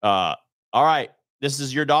 all right, this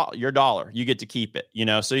is your dollar. You get to keep it.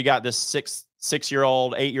 So you got this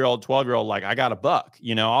 6-year-old, 8-year-old, 12-year-old, like, I got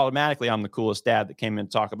 $1, automatically I'm the coolest dad that came in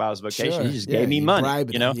to talk about his vacation. Sure. He just gave me money,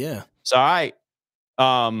 Yeah. So, all right.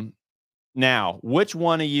 Now, which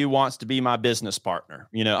one of you wants to be my business partner?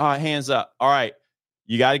 Hands up. All right.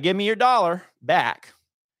 You got to give me your $1 back.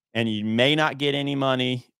 And you may not get any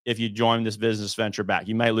money if you join this business venture back.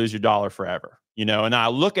 You may lose your $1 forever. And I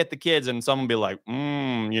look at the kids and someone be like,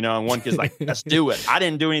 and one kid's like, let's do it. I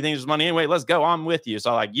didn't do anything with money anyway. Let's go. I'm with you. So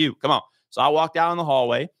I'm like, come on. So I walked out in the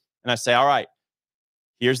hallway and I say, all right,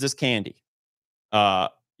 here's this candy.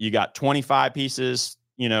 You got 25 pieces,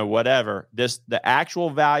 whatever. The actual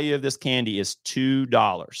value of this candy is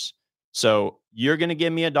 $2. So you're going to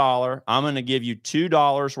give me $1. I'm going to give you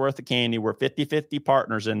 $2 worth of candy. We're 50-50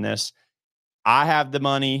 partners in this. I have the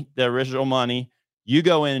money, the original money. You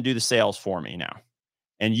go in and do the sales for me now.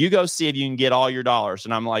 And you go see if you can get all your dollars.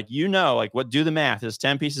 And I'm like, do the math. It's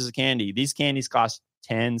 10 pieces of candy. These candies cost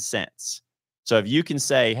 10 cents. So if you can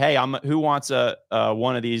say, hey, who wants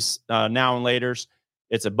one of these now and laters?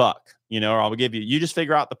 It's $1, or I'll give you just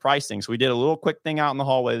figure out the pricing. So we did a little quick thing out in the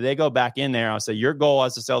hallway. They go back in there. I'll say, your goal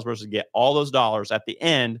as a salesperson is to get all those dollars. At the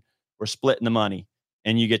end, we're splitting the money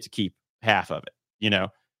and you get to keep half of it,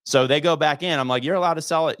 So they go back in. I'm like, you're allowed to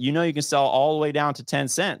sell it. You can sell all the way down to 10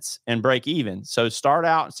 cents and break even. So start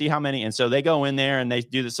out and see how many. And so they go in there and they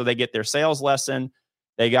do this. So they get their sales lesson.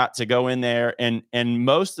 They got to go in there. And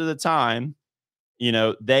most of the time,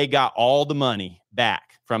 they got all the money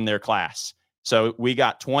back from their class. So we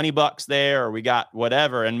got $20 there, or we got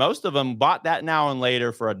whatever. And most of them bought that now and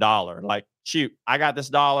later for $1. Like, shoot, I got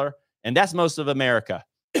this $1. And that's most of America.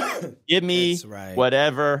 Give me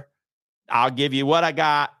whatever. I'll give you what I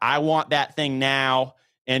got. I want that thing now.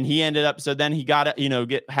 And he ended up, so then he got it,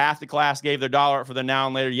 get half the class gave their dollar for the now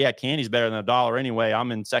and later. Yeah, candy's better than $1 anyway. I'm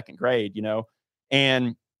in second grade,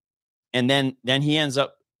 and then he ends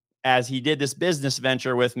up, as he did this business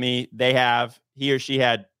venture with me, he or she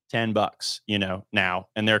had $10, now,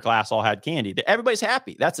 and their class all had candy. Everybody's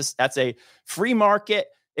happy. That's a free market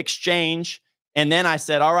exchange. And then I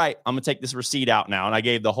said, all right, I'm gonna take this receipt out now. And I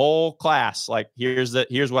gave the whole class, like, here's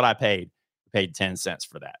what I paid. I paid 10 cents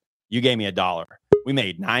for that. You gave me $1. We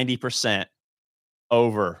made 90%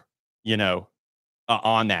 over,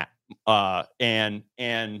 on that. And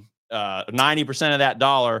 90% of that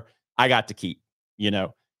dollar I got to keep,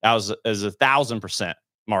 that was 1,000%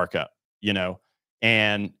 markup,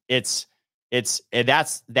 and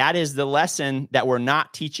that is the lesson that we're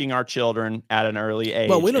not teaching our children at an early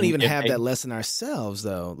age. Well, we don't even have that lesson ourselves,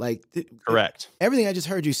 though. Like, correct. Everything I just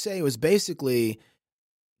heard you say was basically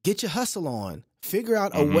get your hustle on. Figure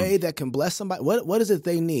out a way that can bless somebody. What is it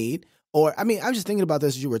they need? Or, I mean, I was just thinking about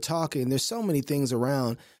this as you were talking. There's so many things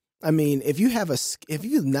around. I mean, if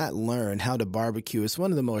you've not learned how to barbecue, it's one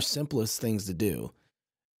of the more simplest things to do.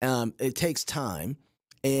 It takes time.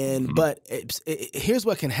 But here's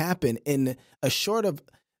what can happen in a short of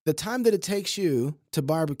the time that it takes you to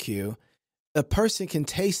barbecue. A person can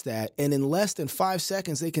taste that, and in less than 5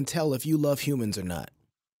 seconds, they can tell if you love humans or not.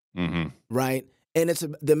 Right? And it's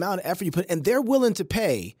the amount of effort you put, and they're willing to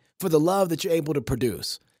pay for the love that you're able to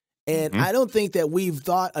produce. And I don't think that we've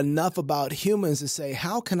thought enough about humans to say,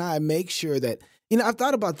 how can I make sure that, I've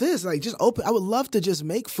thought about this, like I would love to just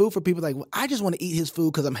make food for people. Like, well, I just want to eat his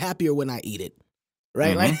food because I'm happier when I eat it.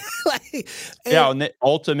 Right. And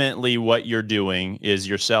ultimately what you're doing is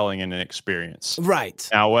you're selling an experience. Right.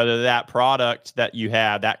 Now, whether that product that you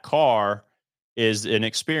have, that car is an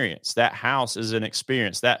experience, that house is an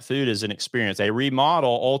experience, that food is an experience. A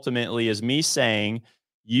remodel ultimately is me saying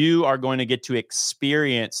you are going to get to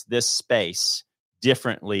experience this space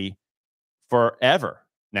differently forever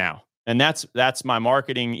now. And that's my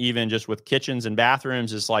marketing, even just with kitchens and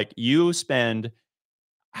bathrooms, is like, you spend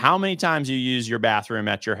how many times you use your bathroom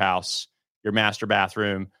at your house, your master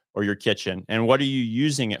bathroom or your kitchen, and what are you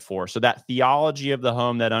using it for? So that theology of the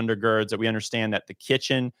home that undergirds that we understand that the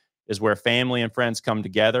kitchen is where family and friends come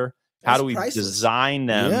together. How do we design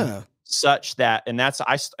them such that, and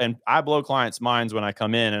I blow clients' minds when I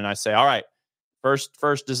come in and I say, all right,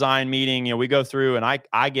 first design meeting, we go through and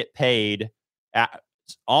I get paid at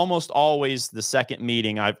almost always the second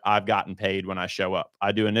meeting I've gotten paid when I show up.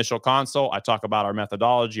 I do initial consult. I talk about our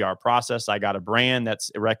methodology, our process. I got a brand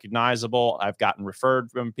that's recognizable. I've gotten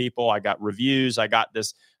referred from people. I got reviews. I got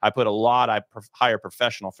this. I hire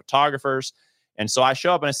professional photographers. And so I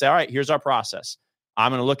show up and I say, all right, here's our process.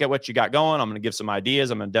 I'm going to look at what you got going. I'm going to give some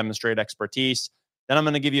ideas. I'm going to demonstrate expertise. Then I'm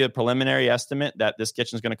going to give you a preliminary estimate that this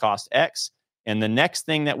kitchen is going to cost X. And the next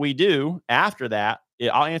thing that we do after that,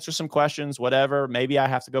 I'll answer some questions, whatever. Maybe I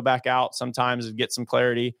have to go back out sometimes and get some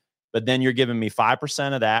clarity, but then you're giving me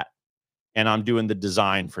 5% of that and I'm doing the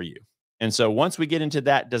design for you. And so once we get into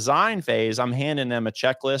that design phase, I'm handing them a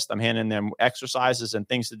checklist. I'm handing them exercises and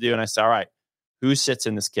things to do. And I say, all right, who sits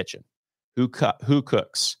in this kitchen? Who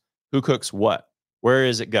cooks? Who cooks what? Where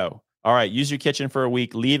does it go? All right, use your kitchen for a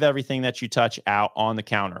week. Leave everything that you touch out on the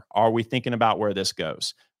counter. Are we thinking about where this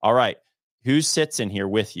goes? All right, who sits in here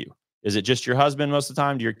with you? Is it just your husband most of the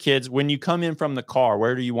time? Do your kids? When you come in from the car,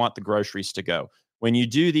 where do you want the groceries to go? When you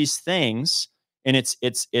do these things, and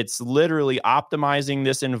it's literally optimizing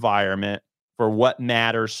this environment for what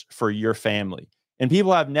matters for your family. And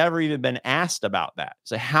people have never even been asked about that.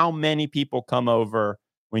 So how many people come over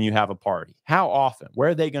when you have a party? How often? Where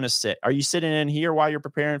are they going to sit? Are you sitting in here while you're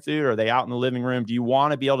preparing food? Or are they out in the living room? Do you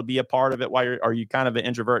want to be able to be a part of it are you kind of an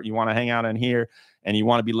introvert? You want to hang out in here and you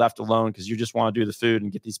want to be left alone because you just want to do the food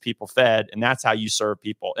and get these people fed. And that's how you serve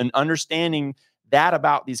people. And understanding that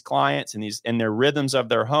about these clients and their rhythms of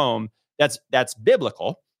their home, that's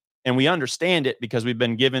biblical. And we understand it because we've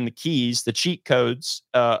been given the keys, the cheat codes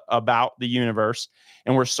about the universe.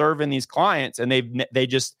 And we're serving these clients and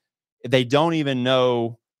they don't even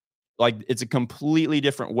know. Like, it's a completely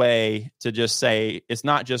different way to just say, it's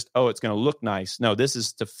not just, oh, it's going to look nice. No, this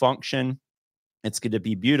is to function. It's going to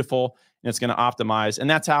be beautiful and it's going to optimize. And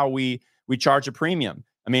that's how we charge a premium.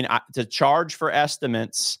 I mean, to charge for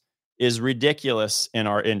estimates is ridiculous in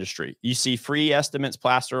our industry. You see free estimates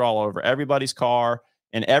plastered all over everybody's car.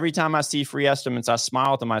 And every time I see free estimates, I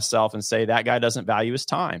smile to myself and say, that guy doesn't value his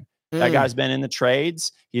time. That guy's been in the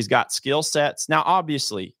trades. He's got skill sets. Now,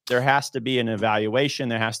 obviously, there has to be an evaluation.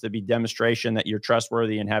 There has to be demonstration that you're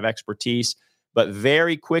trustworthy and have expertise. But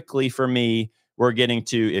very quickly for me, we're getting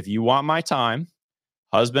to, if you want my time,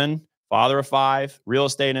 husband, father of 5, real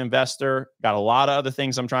estate investor, got a lot of other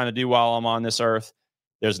things I'm trying to do while I'm on this earth.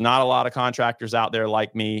 There's not a lot of contractors out there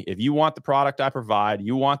like me. If you want the product I provide,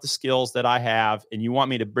 you want the skills that I have, and you want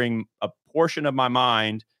me to bring a portion of my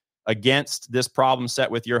mind against this problem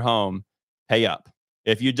set with your home, pay up.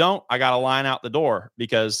 If you don't, I got a line out the door,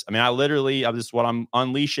 because I'm just what I'm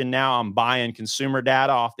unleashing now. I'm buying consumer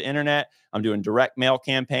data off the internet. I'm doing direct mail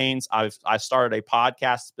campaigns. I started a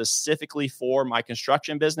podcast specifically for my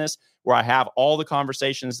construction business, where I have all the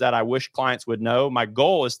conversations that I wish clients would know. My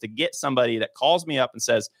goal is to get somebody that calls me up and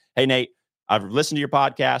says, "Hey, Nate, I've listened to your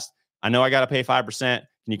podcast. I know I got to pay 5%.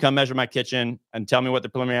 Can you come measure my kitchen and tell me what the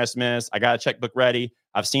preliminary estimate is? I got a checkbook ready.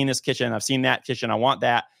 I've seen this kitchen. I've seen that kitchen. I want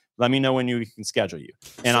that. Let me know when you can schedule you."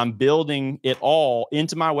 And I'm building it all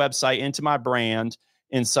into my website, into my brand,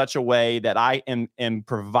 in such a way that I am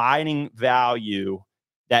providing value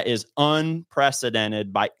that is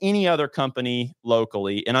unprecedented by any other company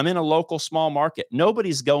locally. And I'm in a local small market.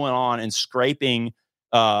 Nobody's going on and scraping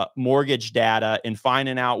mortgage data and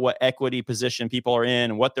finding out what equity position people are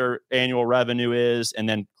in and what their annual revenue is, and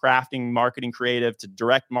then crafting marketing creative to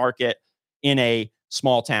direct market in a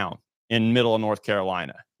small town in middle of North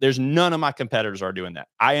Carolina. There's none of my competitors are doing that.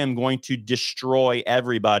 I am going to destroy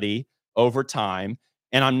everybody over time,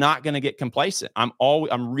 and I'm not going to get complacent. I'm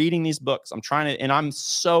reading these books. And I'm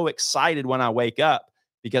so excited when I wake up,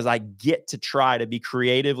 because I get to try to be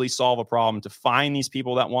creatively solve a problem, to find these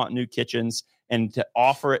people that want new kitchens and to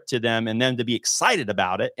offer it to them, and then to be excited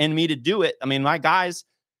about it and me to do it. I mean, my guys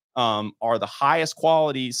are the highest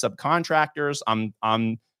quality subcontractors.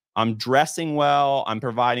 I'm dressing well. I'm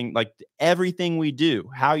providing like everything we do,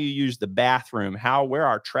 how you use the bathroom, where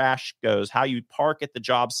our trash goes, how you park at the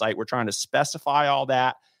job site. We're trying to specify all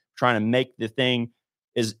that, trying to make the thing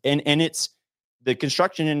and it's the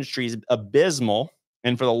construction industry is abysmal.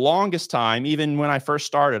 And for the longest time, even when I first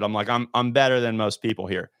started, I'm like, I'm better than most people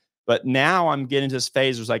here. But now I'm getting to this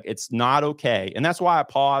phase where it's like, it's not okay. And that's why I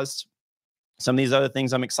paused some of these other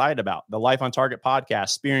things I'm excited about. The Life on Target podcast,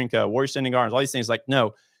 Spear & Co., Warrior Standing Gardens, all these things. Like,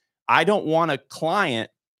 no, I don't want a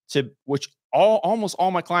client which almost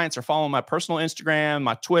all my clients are following my personal Instagram,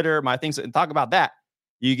 my Twitter, my things, and talk about that.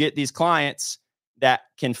 You get these clients that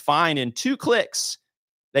can find in 2 clicks,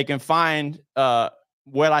 they can find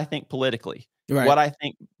what I think politically, right, what I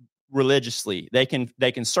think religiously. They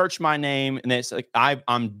can search my name, and it's like,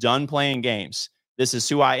 I'm done playing games. This is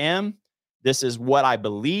who I am. This is what I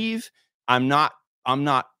believe. I'm not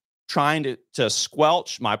trying to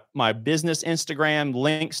squelch my business Instagram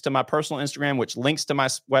links to my personal Instagram, which links to my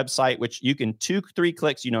website, which you can 2-3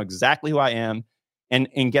 clicks, you know exactly who I am.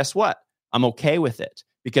 And guess what? I'm okay with it,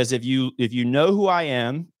 because if you know who I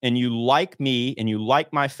am and you like me and you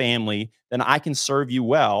like my family, then I can serve you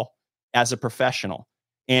well as a professional.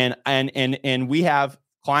 And we have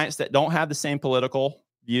clients that don't have the same political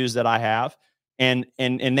views that I have, and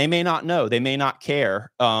they may not know, they may not care,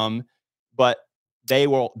 but they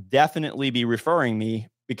will definitely be referring me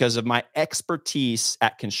because of my expertise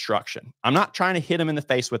at construction. I'm not trying to hit them in the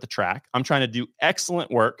face with a track. I'm trying to do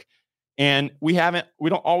excellent work. And we don't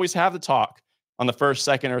always have the talk on the first,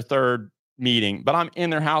 second, or third meeting, but I'm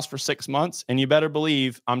in their house for 6 months, and you better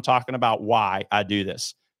believe I'm talking about why I do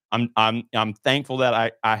this. I'm thankful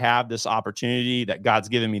that I have this opportunity, that God's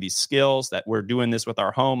given me these skills, that we're doing this with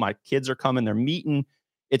our home. My kids are coming, they're meeting.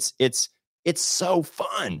 It's so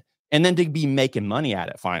fun. And then to be making money at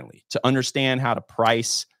it finally, to understand how to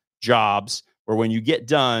price jobs where when you get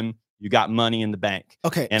done, you got money in the bank.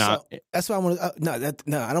 Okay, and so that's why I want to.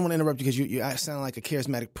 I don't want to interrupt you, because you sound like a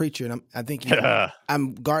charismatic preacher, and I think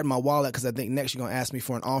I'm guarding my wallet, because I think next you're going to ask me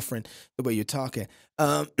for an offering the way you're talking.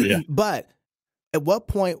 But at what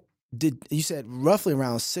point did you said roughly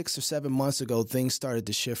around 6 or 7 months ago things started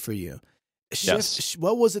to shift for you? Yes.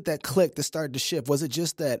 What was it that clicked that started to shift? Was it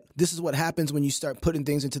just that this is what happens when you start putting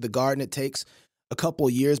things into the garden? It takes a couple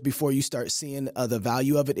of years before you start seeing the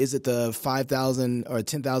value of it. Is it the 5,000 or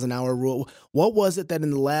 10,000 hour rule? What was it that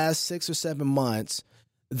in the last 6 or 7 months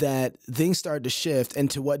that things started to shift,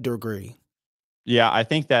 and to what degree? Yeah, I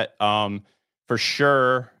think that for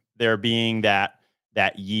sure there being that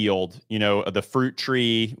yield, the fruit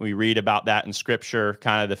tree, we read about that in scripture,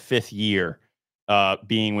 kind of the 5th year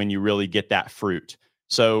being when you really get that fruit.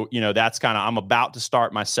 So, that's kind of, I'm about to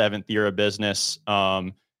start my 7th year of business.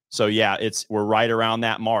 So yeah, we're right around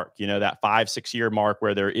that mark, that 5-6 year mark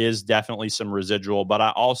where there is definitely some residual, but I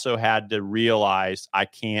also had to realize I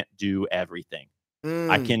can't do everything.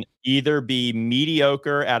 I can either be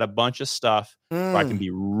mediocre at a bunch of stuff, or I can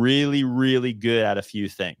be really, really good at a few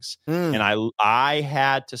things. And I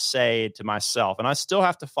had to say to myself, and I still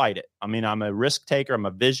have to fight it. I mean, I'm a risk taker. I'm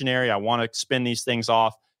a visionary. I want to spin these things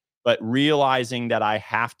off. but realizing that I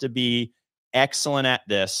have to be excellent at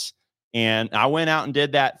this. And I went out and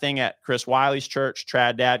did that thing at Chris Wiley's church,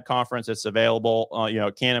 Trad Dad conference. It's available,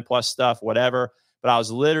 Canon Plus stuff, whatever. But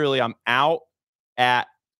I'm out at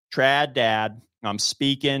Trad Dad. I'm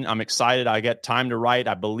speaking. I'm excited. I get time to write.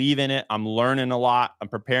 I believe in it. I'm learning a lot. I'm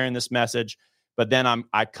preparing this message. But then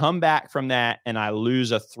I come back from that and I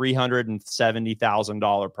lose a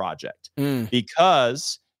 $370,000 project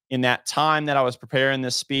because in that time that I was preparing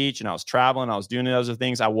this speech and I was traveling, I was doing those other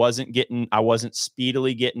things, I wasn't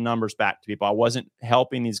speedily getting numbers back to people. I wasn't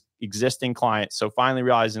helping these existing clients. So finally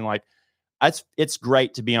realizing it's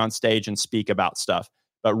great to be on stage and speak about stuff,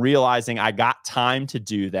 but realizing I got time to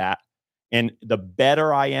do that. And the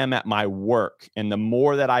better I am at my work and the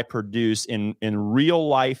more that I produce in real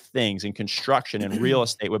life things, in construction and real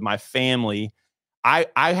estate with my family, I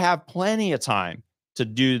have plenty of time to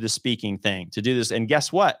do the speaking thing, to do this. And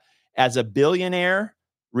guess what? As a billionaire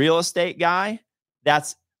real estate guy,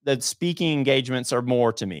 the speaking engagements are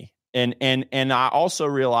more to me. And I also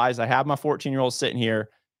realize I have my 14-year-old sitting here.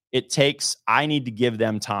 I need to give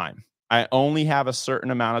them time. I only have a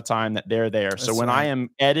certain amount of time that they're there. So when I am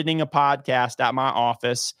editing a podcast at my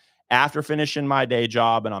office after finishing my day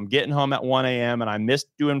job and I'm getting home at 1 a.m. and I miss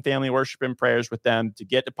doing family worship and prayers with them to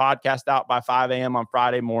get the podcast out by 5 a.m. on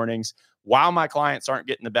Friday mornings, while my clients aren't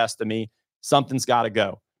getting the best of me, something's got to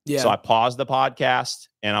go. Yeah. So I paused the podcast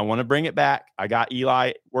and I want to bring it back. I got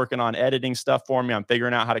Eli working on editing stuff for me. I'm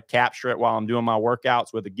figuring out how to capture it while I'm doing my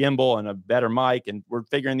workouts with a gimbal and a better mic. And we're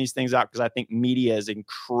figuring these things out because I think media is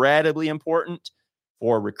incredibly important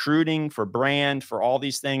for recruiting, for brand, for all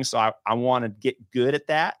these things. So I want to get good at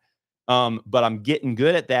that. But I'm getting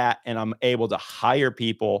good at that and I'm able to hire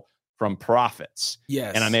people from profits.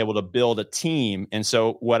 Yes. And I'm able to build a team. And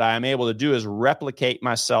so what I'm able to do is replicate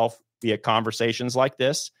myself via conversations like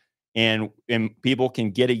this, and people can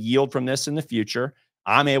get a yield from this in the future.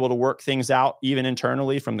 I'm able to work things out even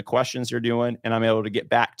internally from the questions you're doing, and I'm able to get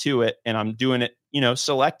back to it, and I'm doing it,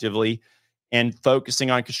 selectively and focusing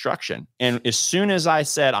on construction. And as soon as I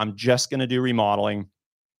said, I'm just going to do remodeling,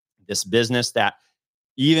 this business that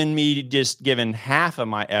even me just giving half of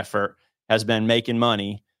my effort has been making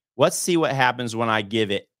money. Let's see what happens when I give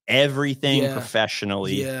it everything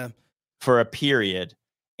professionally for a period.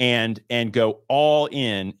 And go all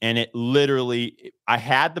in. And it literally, I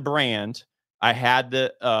had the brand, I had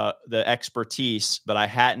the expertise, but I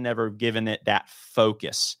hadn't ever given it that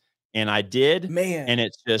focus. And I did, and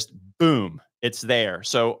it's just boom, it's there.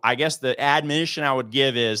 So I guess the admonition I would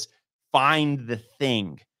give is find the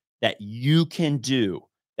thing that you can do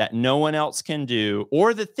that no one else can do,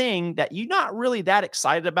 or the thing that you're not really that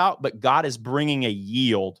excited about, but God is bringing a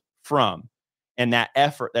yield from, and that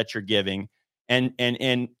effort that you're giving. And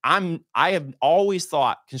I have always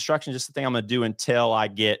thought construction is just the thing I'm going to do until I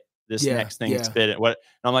get this next thing spit. And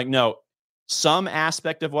I'm like, no, some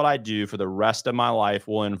aspect of what I do for the rest of my life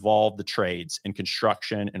will involve the trades and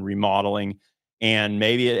construction and remodeling. And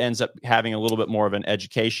maybe it ends up having a little bit more of an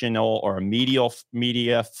educational or a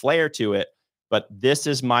media flair to it. But this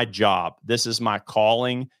is my job. This is my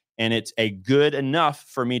calling. And it's a good enough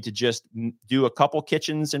for me to just do a couple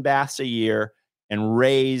kitchens and baths a year and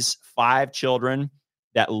raise 5 children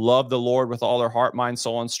that love the Lord with all their heart, mind,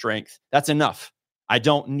 soul, and strength. That's enough. I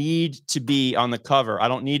don't need to be on the cover. I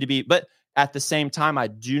don't need to be, but at the same time, I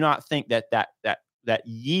do not think that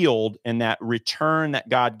yield and that return that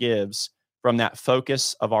God gives from that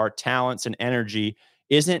focus of our talents and energy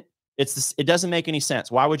it doesn't make any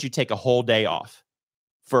sense. Why would you take a whole day off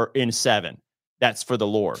in 7? That's for the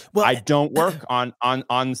Lord. Well, I don't work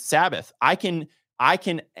on Sabbath. I can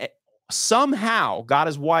somehow God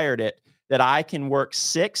has wired it that I can work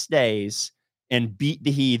 6 days and beat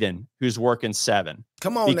the heathen who's working 7.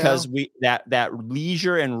 Come on, because now. that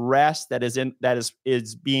leisure and rest that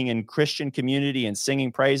is being in Christian community and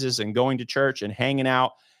singing praises and going to church and hanging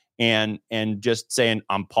out and just saying,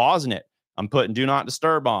 I'm pausing it. I'm putting do not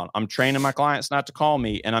disturb on. I'm training my clients not to call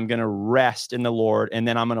me, and I'm going to rest in the Lord. And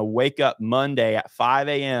then I'm going to wake up Monday at 5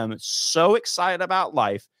 a.m. so excited about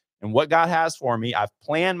life and what God has for me. I've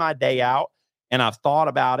planned my day out and I've thought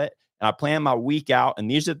about it, and I plan my week out, and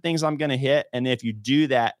these are the things I'm going to hit. And if you do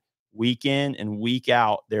that week in and week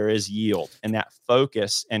out, there is yield and that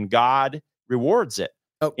focus, and God rewards it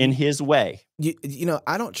in his way.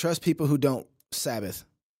 I don't trust people who don't Sabbath.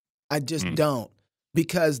 I just don't,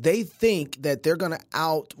 because they think that they're going to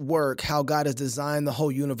outwork how God has designed the whole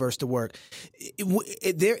universe to work.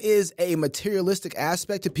 There is a materialistic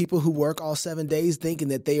aspect to people who work all 7 days thinking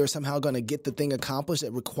that they are somehow going to get the thing accomplished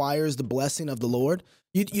that requires the blessing of the Lord.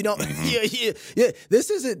 You don't yeah. This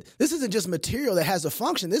isn't just material that has a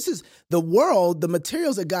function. This is the world. The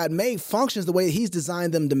materials that God made functions the way He's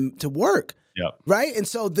designed them to work. Yep. Right. And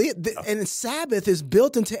so and Sabbath is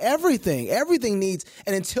built into everything. Everything needs.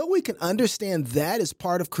 And until we can understand that as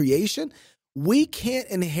part of creation, we can't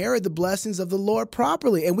inherit the blessings of the Lord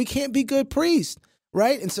properly, and we can't be good priests.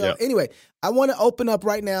 Right. And so anyway, I want to open up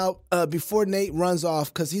right now before Nate runs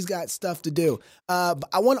off because he's got stuff to do. I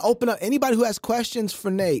want to open up anybody who has questions for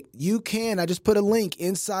Nate. You can. I just put a link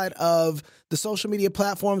inside of the social media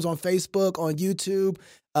platforms on Facebook, on YouTube.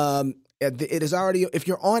 It is already, if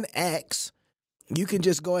you're on X, you can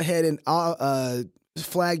just go ahead and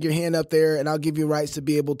flag your hand up there, and I'll give you rights to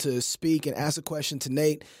be able to speak and ask a question to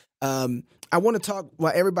Nate. I want to talk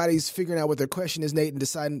while everybody's figuring out what their question is, Nate, and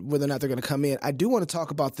deciding whether or not they're going to come in. I do want to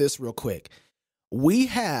talk about this real quick. We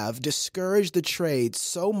have discouraged the trade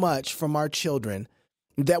so much from our children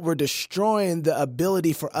that we're destroying the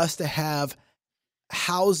ability for us to have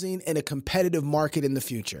housing in a competitive market in the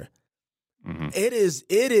future. Mm-hmm. It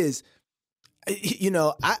is, you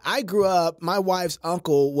know, I grew up, my wife's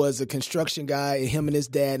uncle was a construction guy, him and his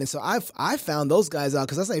dad. And so I found those guys out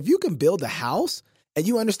because I was like, if you can build a house and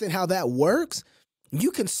you understand how that works,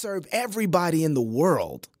 you can serve everybody in the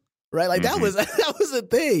world, right? Like that was a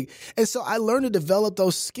thing. And so I learned to develop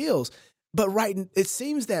those skills. But it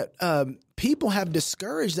seems that people have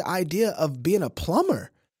discouraged the idea of being a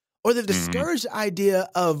plumber, or they've discouraged the idea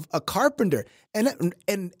of a carpenter. And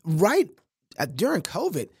during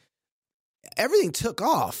COVID, everything took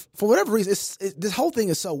off for whatever reason. This whole thing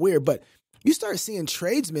is so weird, but you start seeing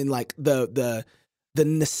tradesmen like the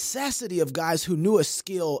necessity of guys who knew a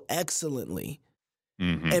skill excellently,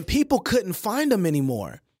 and people couldn't find them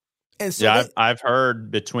anymore. And so I've heard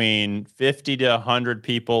between 50 to 100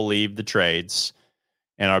 people leave the trades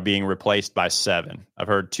and are being replaced by 7. I've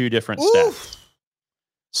heard 2 different stats.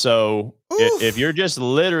 So if you're just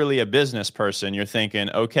literally a business person, you're thinking,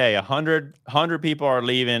 okay, 100 people are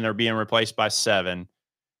leaving or being replaced by 7.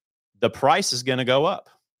 The price is going to go up.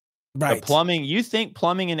 Right. The plumbing, you think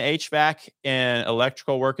plumbing and HVAC and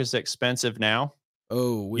electrical work is expensive now?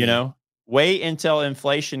 Oh, weird. You know, wait until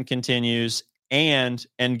inflation continues. And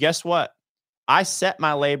guess what? I set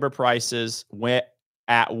my labor prices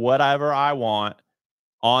at whatever I want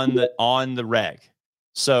on the reg.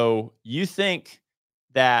 So you think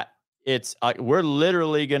that it's we're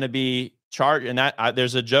literally going to be charged, and that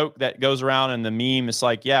there's a joke that goes around in the meme. It's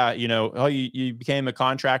like, yeah, you know, oh, you became a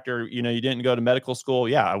contractor, you know, you didn't go to medical school.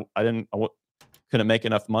 Yeah, I couldn't make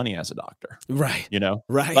enough money as a doctor. Right. You know,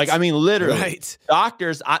 right. Like, I mean, literally, right.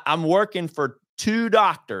 Doctors. I'm working for 2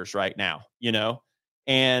 doctors right now, you know,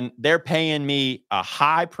 and they're paying me a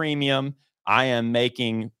high premium. I am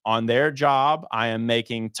making on their job. I am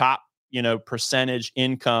making top, you know, percentage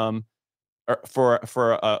income for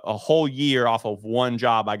a whole year off of one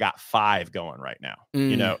job. I got 5 going right now,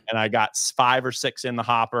 you know, and I got 5 or 6 in the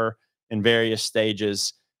hopper in various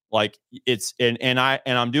stages. Like it's, and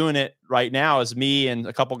I'm doing it right now as me and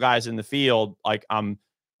a couple guys in the field. Like I'm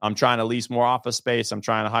trying to lease more office space. I'm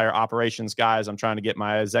trying to hire operations guys. I'm trying to get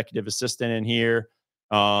my executive assistant in here.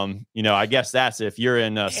 You know, I guess that's if you're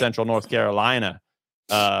in Central North Carolina,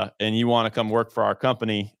 and you want to come work for our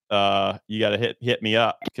company, you got to hit me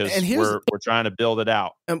up because we're trying to build it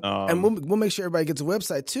out. And we'll make sure everybody gets a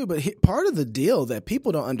website too. But part of the deal that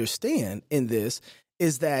people don't understand in this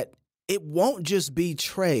is that it won't just be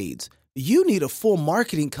trades. You need a full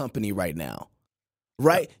marketing company right now,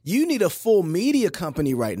 right? Yeah. You need a full media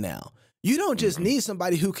company right now. You don't just need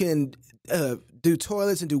somebody who can do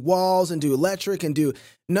toilets and do walls and do electric and do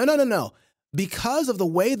no. Because of the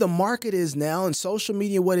way the market is now and social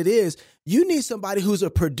media, what it is, you need somebody who's a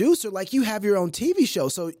producer, like you have your own TV show.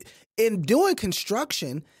 So in doing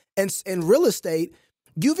construction and real estate,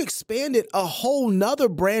 you've expanded a whole nother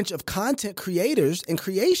branch of content creators and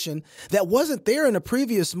creation that wasn't there in a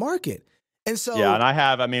previous market. And so, yeah,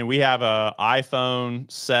 and we have a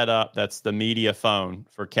iPhone set up. That's the media phone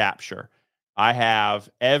for capture. I have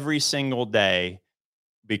every single day,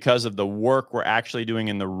 because of the work we're actually doing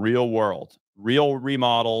in the real world, real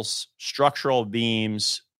remodels, structural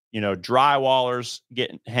beams, you know, drywallers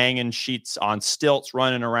hanging sheets on stilts,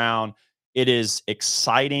 running around. It is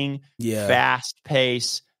exciting, fast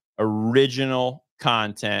pace, original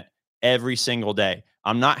content every single day.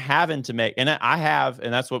 I'm not having to make, and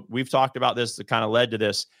that's what we've talked about this that kind of led to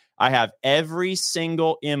this. I have every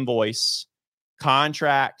single invoice,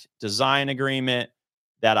 contract, design agreement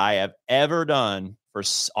that I have ever done for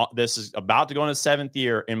this is about to go into 7th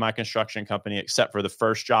year in my construction company, except for the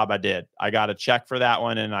first job I did. I got a check for that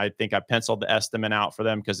one, and I think I penciled the estimate out for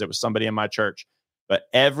them because it was somebody in my church. but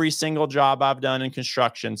every single job I've done in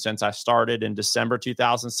construction since I started in December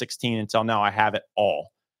 2016 until now, I have it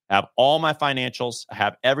all. I have all my financials. I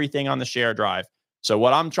have everything on the share drive. So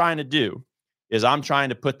what I'm trying to do is I'm trying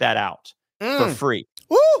to put that out for free.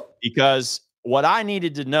 Woo! Because what I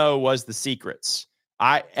needed to know was the secrets.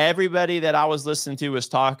 Everybody that I was listening to was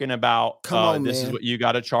talking about, this is what you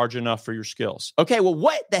got to charge enough for your skills. Okay, well,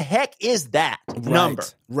 what the heck is that number?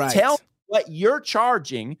 Right. Tell me what you're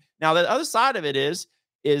charging. Now, the other side of it is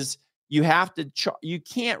you have to, you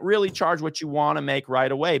can't really charge what you want to make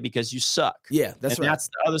right away because you suck. Yeah, that's right. That's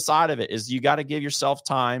the other side of it is you got to give yourself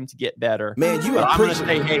time to get better. Man, I'm going to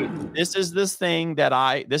say, hey, this is this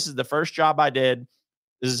is the first job I did.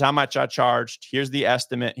 This is how much I charged. Here's the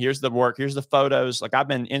estimate. Here's the work. Here's the photos. Like I've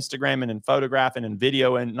been Instagramming and photographing and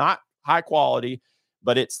videoing, not high quality,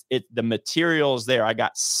 but the material is there. I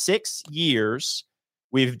got 6 years.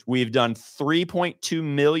 We've done $3.2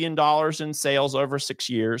 million in sales over 6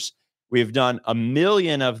 years. We've done $1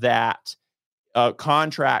 million of that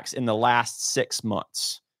contracts in the last 6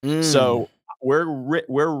 months. So we're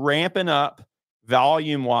ramping up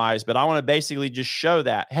volume wise, but I want to basically just show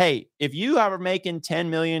that, hey, if you are making 10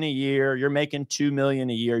 million a year, you're making 2 million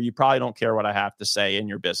a year, you probably don't care what I have to say in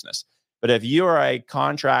your business. But if you are a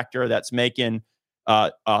contractor that's making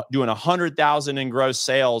doing 100,000 in gross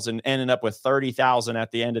sales and ending up with 30,000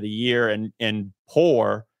 at the end of the year and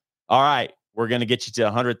poor, all right, we're going to get you to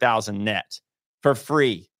 100,000 net for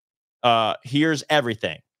free. Here's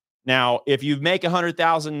everything. Now, if you make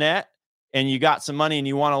 100,000 net and you got some money and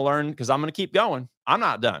you want to learn, because I'm going to keep going. I'm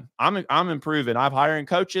not done. I'm improving. I'm hiring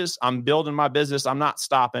coaches. I'm building my business. I'm not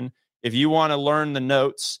stopping. If you want to learn the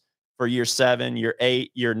notes for year 7, year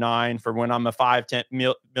 8, year 9, for when I'm a $10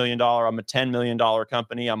 million, I'm a $10 million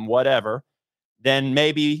company, I'm whatever, then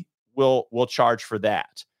maybe we'll charge for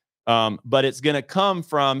that. But it's going to come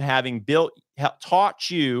from having taught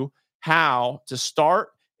you how to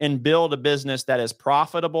start and build a business that is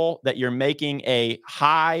profitable, that you're making a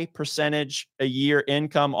high percentage a year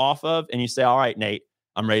income off of. And you say, all right, Nate,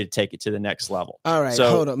 I'm ready to take it to the next level. All right. So,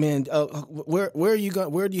 hold up, man. Where are you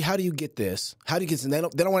going? How do you get this? How do you get this? They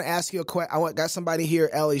don't want to ask you a question. Got somebody here,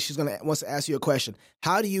 Ellie. Wants to ask you a question.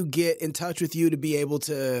 How do you get in touch with you to be able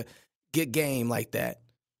to get game like that?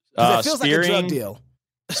 It feels like a drug deal.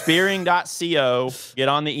 Spearing.co. Get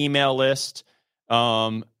on the email list.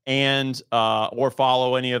 And or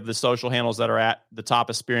follow any of the social handles that are at the top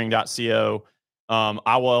of spearing.co.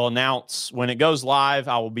 I will announce when it goes live.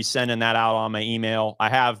 I will be sending that out on my email. I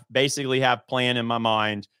have planned in my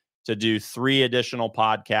mind to do 3 additional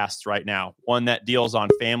podcasts right now. One that deals on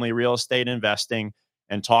family real estate investing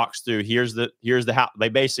and talks through here's the house. They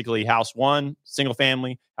basically house 1, single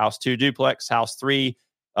family, house 2, duplex, house 3,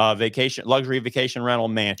 luxury vacation rental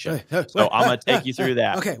mansion. So I'm going to take you through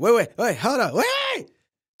that. Okay, wait, hold on, wait.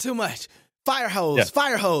 Too much. Fire hose.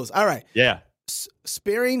 All right. Yeah.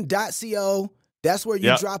 Spearing.co. That's where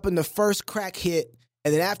you're dropping the first crack hit.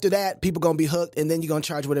 And then after that, people going to be hooked. And then you're going to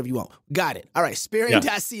charge whatever you want. Got it. All right.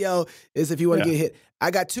 Spearing.co is if you want to get hit. I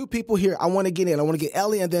got 2 people here. I want to get in. I want to get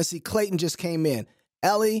Ellie and then see Clayton just came in.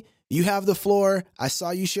 Ellie, you have the floor. I saw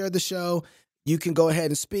you share the show. You can go ahead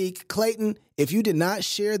and speak. Clayton, if you did not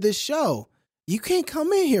share this show, you can't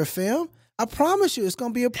come in here, fam. I promise you it's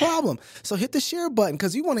going to be a problem. So hit the share button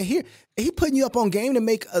because you want to hear. He putting you up on game to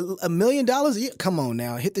make $1 million a year. Come on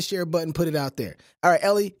now. Hit the share button. Put it out there. All right,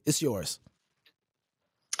 Ellie, it's yours.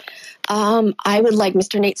 I would like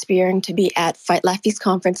Mr. Nate Spearing to be at Fight Laugh Feast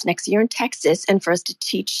conference next year in Texas and for us to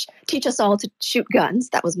teach us all to shoot guns.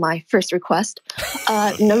 That was my first request.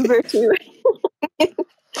 Number 2.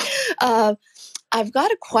 I've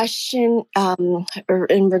got a question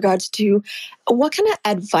in regards to what kind of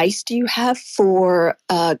advice do you have for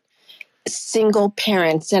single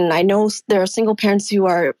parents? And I know there are single parents who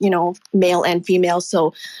are, male and female.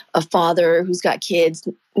 So a father who's got kids,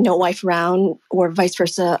 no wife around, or vice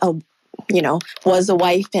versa, was a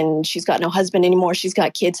wife and she's got no husband anymore. She's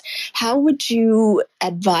got kids. How would you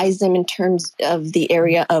advise them in terms of the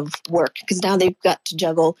area of work? Because now they've got to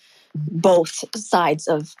juggle both sides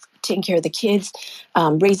of taking care of the kids,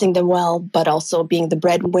 raising them well, but also being the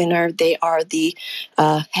breadwinner. They are the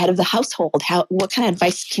head of the household. What kind of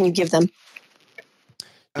advice can you give them?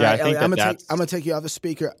 Yeah, I think I'm gonna take you off the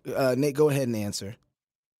speaker. Nate, go ahead and answer.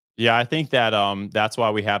 Yeah, I think that that's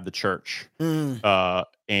why we have the church,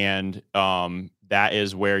 and that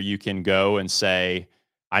is where you can go and say,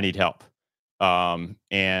 "I need help."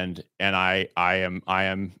 And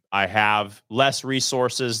I have less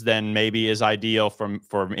resources than maybe is ideal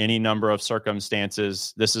from any number of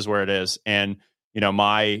circumstances. This is where it is. And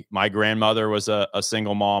my grandmother was a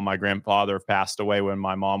single mom. My grandfather passed away when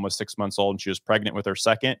my mom was 6 months old and she was pregnant with her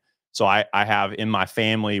second. So I have in my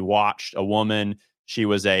family watched a woman. She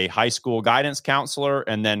was a high school guidance counselor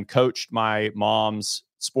and then coached my mom's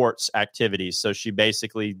sports activities. So she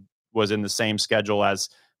basically was in the same schedule as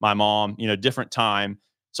my mom, different time.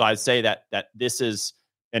 So I'd say that this is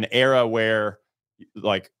an era where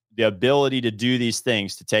like the ability to do these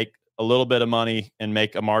things, to take a little bit of money and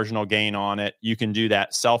make a marginal gain on it. You can do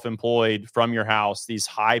that self-employed from your house, these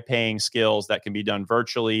high paying skills that can be done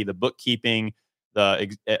virtually, the bookkeeping,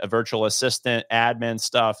 the virtual assistant, admin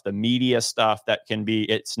stuff, the media stuff that can be,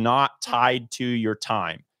 it's not tied to your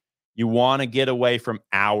time. You want to get away from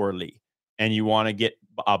hourly and you want to get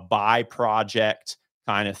a by project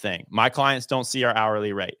kind of thing. My clients don't see our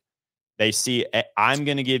hourly rate. They see, I'm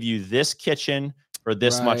going to give you this kitchen for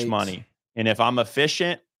this much money. And if I'm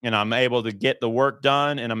efficient and I'm able to get the work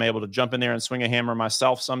done and I'm able to jump in there and swing a hammer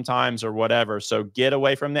myself sometimes or whatever. So get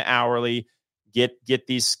away from the hourly, get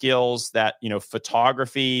these skills that,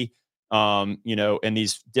 photography, and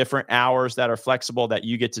these different hours that are flexible that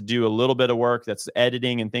you get to do a little bit of work that's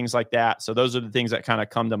editing and things like that. So those are the things that kind of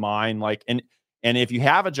come to mind. Like, and if you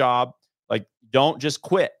have a job, like, don't just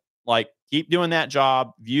quit, like keep doing that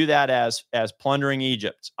job, view that as plundering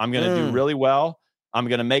Egypt. I'm going to do really well. I'm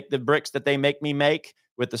going to make the bricks that they make me make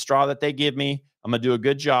with the straw that they give me. I'm going to do a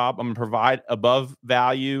good job. I'm going to provide above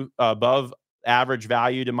average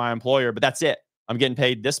value to my employer, but that's it. I'm getting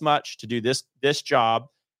paid this much to do this job.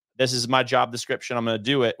 This is my job description. I'm going to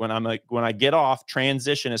do it. When I get off,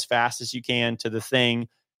 transition as fast as you can to the thing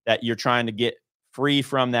that you're trying to get free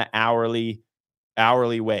from that hourly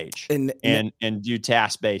wage and do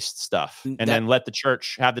task-based stuff. And then let the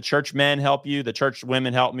church men help you, the church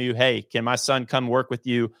women help you. Hey, can my son come work with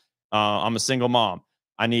you? I'm a single mom.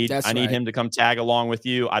 I need him to come tag along with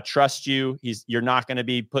you. I trust you. You're not going to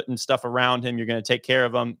be putting stuff around him. You're going to take care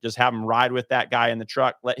of him. Just have him ride with that guy in the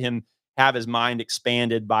truck. Let him have his mind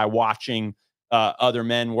expanded by watching other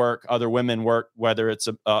men work, other women work, whether it's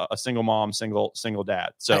a single mom, single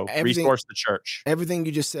dad. So resource the church. Everything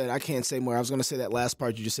you just said, I can't say more. I was going to say that last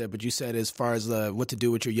part you just said, but you said as far as what to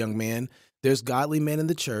do with your young man, there's godly men in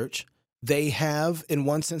the church. They have, in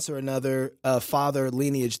one sense or another, father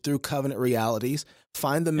lineage through covenant realities.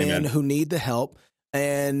 Find the men who need the help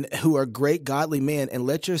and who are great godly men, and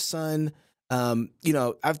let your son.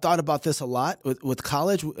 I've thought about this a lot with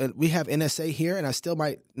college. We have NSA here, and I still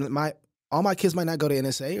all my kids might not go to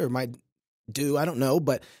NSA or might do. I don't know,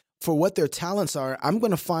 but for what their talents are, I'm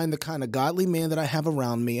going to find the kind of godly man that I have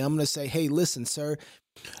around me. I'm going to say, hey, listen, sir,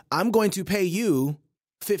 I'm going to pay you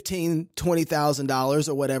 $15,000, $20,000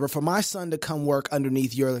 or whatever for my son to come work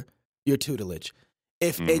underneath your tutelage.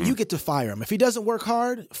 And you get to fire him. If he doesn't work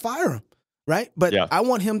hard, fire him, right? But I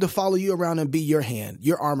want him to follow you around and be your hand,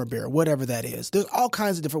 your armor bearer, whatever that is. There's all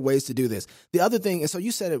kinds of different ways to do this. The other thing, and so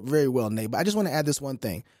you said it very well, Nate, but I just want to add this one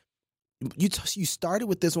thing. You started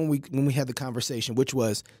with this when we had the conversation, which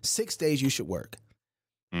was 6 days you should work.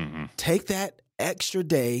 Mm-hmm. Take that extra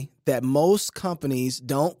day that most companies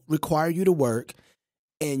don't require you to work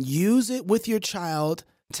and use it with your child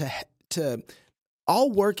to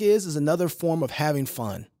all work is another form of having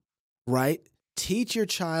fun, right? Teach your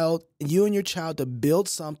child, you and your child, to build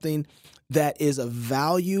something that is of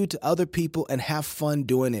value to other people and have fun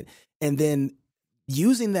doing it. And then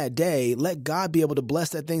using that day, let God be able to bless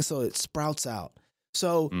that thing so it sprouts out.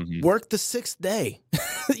 So work the 6th day,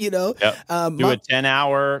 do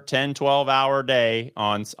a 10, 12 hour day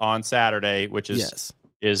on Saturday, which is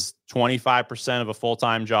 25% of a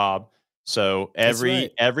full-time job. So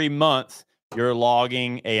every month you're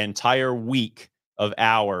logging an entire week of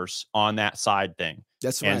hours on that side thing.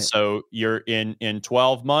 That's right. And so you're in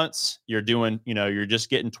 12 months, you're doing, you're just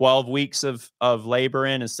getting 12 weeks of labor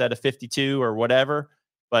in instead of 52 or whatever.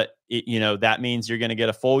 But that means you're going to get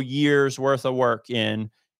a full year's worth of work in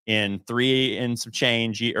 3 and some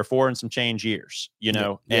change or 4 and some change years,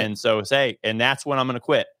 And so and that's when I'm going to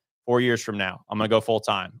quit 4 years from now. I'm going to go full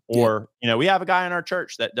time. Or, we have a guy in our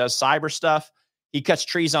church that does cyber stuff. He cuts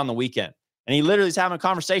trees on the weekend. And he literally is having a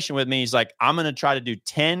conversation with me. He's like, I'm going to try to do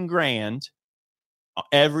 10 grand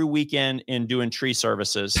every weekend in doing tree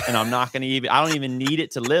services. And I'm not going to I don't even need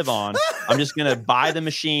it to live on. I'm just going to buy the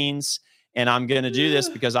machines and I'm going to do this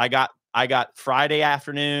because I got Friday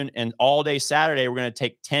afternoon and all day Saturday. We're going to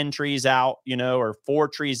take 10 trees out, or 4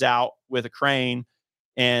 trees out with a crane.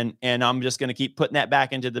 And I'm just going to keep putting that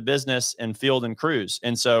back into the business and field and crews.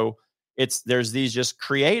 And so there's these just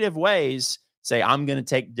creative ways. Say, I'm going to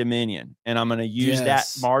take dominion and I'm going to use that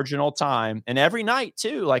marginal time. And every night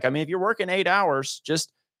too, if you're working 8 hours,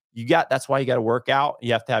 that's why you got to work out.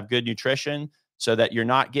 You have to have good nutrition. so that you're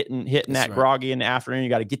not hitting That's that right. groggy in the afternoon. You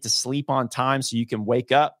got to get to sleep on time so you can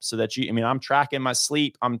wake up so that I'm tracking my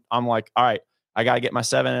sleep. I'm like, all right, I got to get my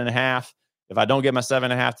 7.5. If I don't get my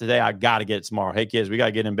 7.5 today, I got to get it tomorrow. Hey kids, we got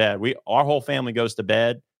to get in bed. Our whole family goes to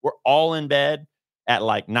bed. We're all in bed at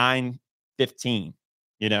like 9:15,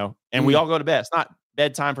 and we all go to bed. It's not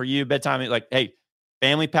bedtime for you, bedtime. Like, hey,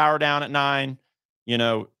 family power down at 9.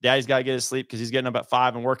 Daddy's got to get his sleep because he's getting up at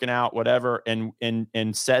 5 and working out, whatever,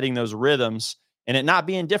 and setting those rhythms and it not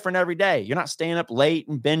being different every day. You're not staying up late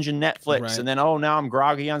and binging Netflix Right. and then, now I'm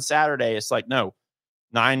groggy on Saturday. It's like, no,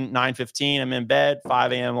 9:15, I'm in bed,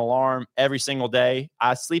 5 a.m. alarm every single day.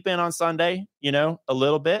 I sleep in on Sunday, a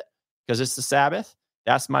little bit because it's the Sabbath.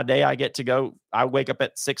 That's my day. I get to go. I wake up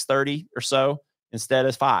at 6:30 or so instead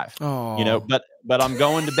of 5, but I'm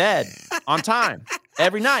going to bed on time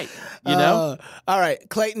every night, All right.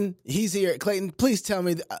 Clayton, he's here. Clayton, please tell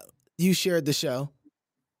me you shared the show.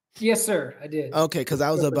 Yes, sir. I did. Okay. Cause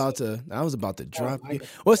I was about to drop you.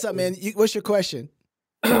 What's up, man? What's your question?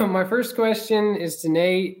 My first question is to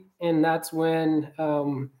Nate, and that's when are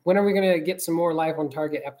we going to get some more Life on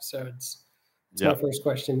Target episodes? That's my first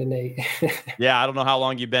question to Nate. Yeah, I don't know how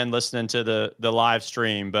long you've been listening to the live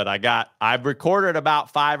stream, but I've recorded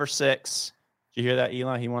about 5 or 6. Did you hear that,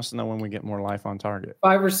 Eli? He wants to know when we get more Life on Target.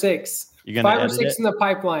 5 or 6. You're gonna 5 or 6 in the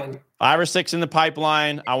pipeline. 5 or 6 in the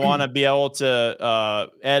pipeline. I want to be able to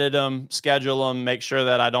edit them, schedule them, make sure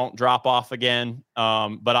that I don't drop off again.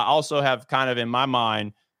 But I also have kind of in my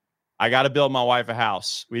mind, I got to build my wife a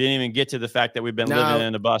house. We didn't even get to the fact that we've been living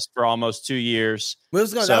in a bus for almost 2 years. I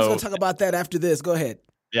was going to talk about that after this. Go ahead.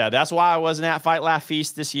 Yeah, that's why I wasn't at Fight Laugh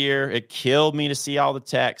Feast this year. It killed me to see all the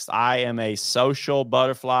text. I am a social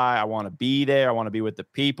butterfly. I want to be there. I want to be with the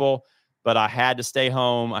people. But I had to stay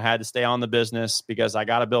home. I had to stay on the business because I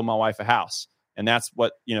got to build my wife a house. And that's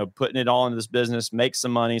what, putting it all into this business, make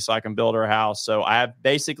some money so I can build her a house. So I have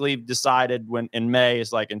basically decided in May,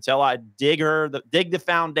 it's like until I dig the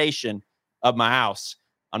foundation of my house,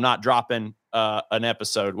 I'm not dropping an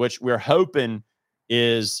episode, which we're hoping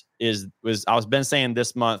is I was been saying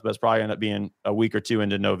this month, but it's probably end up being a week or two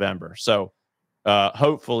into November. So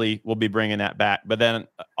hopefully we'll be bringing that back. But then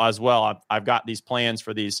as well, I've got these plans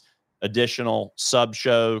for these additional sub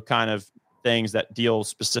show kind of things that deal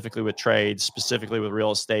specifically with trades, specifically with real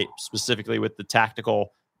estate, specifically with the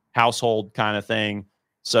tactical household kind of thing.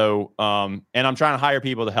 So, and I'm trying to hire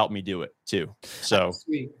people to help me do it too. So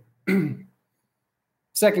sweet.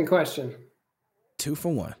 Second question. 2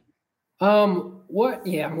 for 1. I'm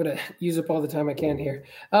going to use up all the time I can here.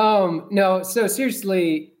 No, so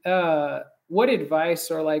seriously, what advice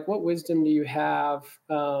or what wisdom do you have?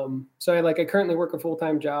 So I currently work a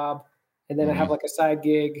full-time job, and then I have a side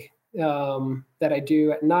gig that I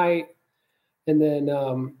do at night. And then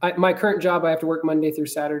my current job, I have to work Monday through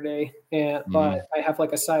Saturday, but I have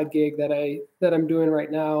a side gig that I'm doing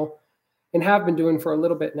right now and have been doing for a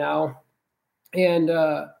little bit now. And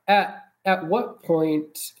at what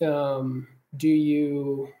point do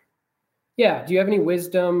you have any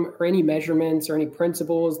wisdom or any measurements or any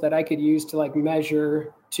principles that I could use to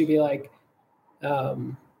measure to be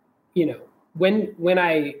when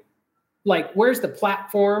I where's the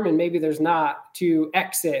platform and maybe there's not to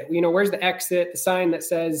exit, where's the exit, the sign that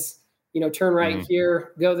says, turn right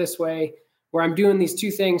here, go this way, where I'm doing these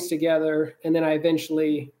 2 things together. And then I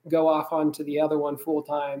eventually go off onto the other one full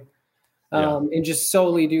time. And just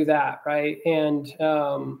solely do that. Right. And,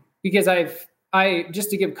 because I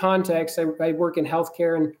just to give context, I work in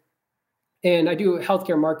healthcare and I do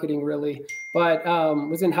healthcare marketing really, but,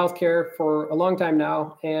 was in healthcare for a long time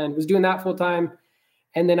now and was doing that full time.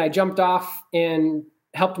 And then I jumped off and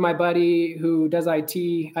helped my buddy who does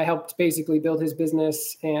IT. I helped basically build his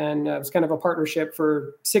business, and it was kind of a partnership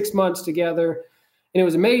for 6 months together. And it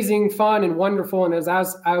was amazing, fun, and wonderful. And as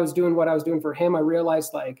I was doing what I was doing for him, I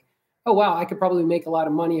realized oh, wow, I could probably make a lot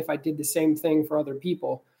of money if I did the same thing for other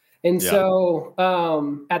people. And so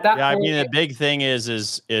at that point, I mean, the big thing is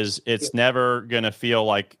it's never going to feel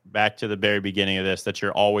like back to the very beginning of this, that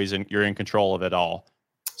you're always you're in control of it all.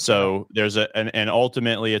 So there's and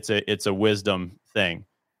ultimately it's a wisdom thing,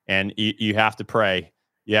 and you have to pray.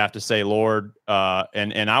 You have to say, Lord,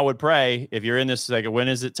 and I would pray if you're in this, when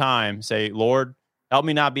is it time? Say, Lord, help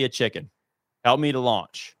me not be a chicken. Help me to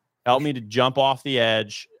launch. Help me to jump off the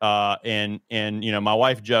edge. And my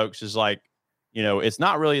wife jokes is it's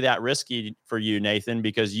not really that risky for you, Nathan,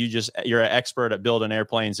 because you're an expert at building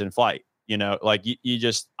airplanes in flight. You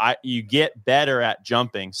get better at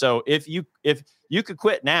jumping. So if you could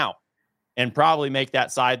quit now and probably make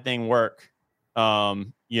that side thing work, it's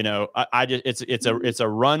a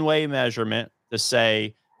runway measurement to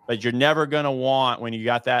say, but you're never going to want, when you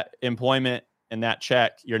got that employment in that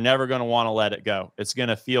check, you're never going to want to let it go. It's going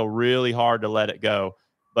to feel really hard to let it go.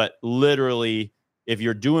 But literally, if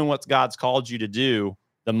you're doing what God's called you to do,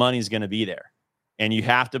 the money's going to be there. And you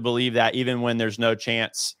have to believe that even when there's no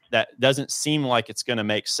chance, that doesn't seem like it's going to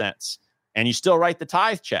make sense. And you still write the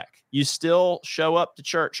tithe check. You still show up to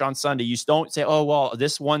church on Sunday. You don't say, oh, well,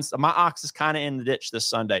 my ox is kind of in the ditch this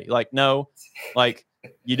Sunday. Like, no, like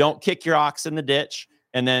you don't kick your ox in the ditch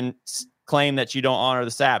and then claim that you don't honor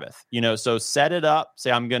the Sabbath. So set it up.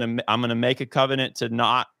 Say, I'm going to make a covenant to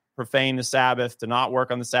not profane the Sabbath, to not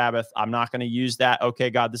work on the Sabbath. I'm not going to use that. Okay,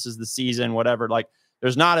 God, this is the season, whatever. Like,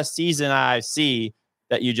 there's not a season I see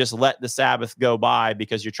that you just let the Sabbath go by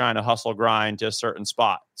because you're trying to hustle grind to a certain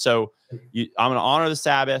spot. So I'm going to honor the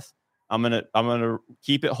Sabbath. I'm going to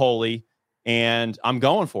keep it holy, and I'm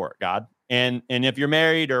going for it, God. And if you're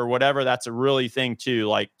married or whatever, that's a really thing too.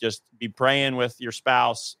 Like, just be praying with your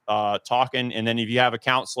spouse, talking. And then if you have a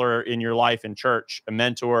counselor in your life in church, a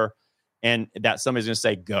mentor, and that somebody's going to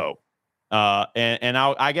say, go.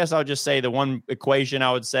 I guess I would just say the one equation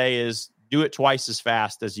I would say is, do it twice as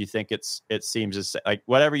fast as you think it seems. Like,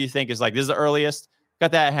 whatever you think is like, this is the earliest,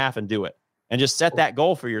 cut that in half and do it. And just set that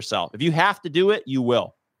goal for yourself. If you have to do it, you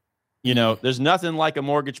will. There's nothing like a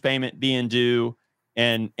mortgage payment being due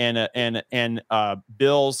and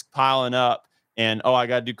bills piling up, and I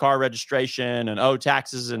got to do car registration, and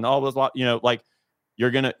taxes and all those, like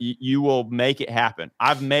you will make it happen.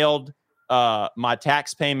 I've mailed my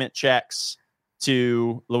tax payment checks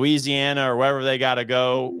to Louisiana or wherever they got to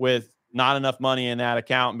go with not enough money in that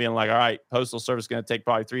account, and being like, all right, Postal Service is going to take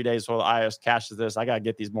probably 3 days before the IRS cashes this. I got to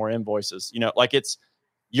get these more invoices.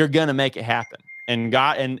 You're going to make it happen. And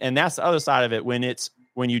God, and that's the other side of it.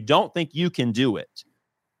 When you don't think you can do it,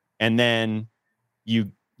 and then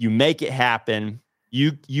you make it happen,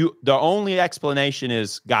 the only explanation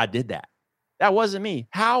is God did that. That wasn't me.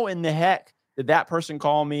 How in the heck did that person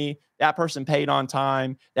call me? That person paid on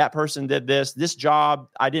time. That person did this job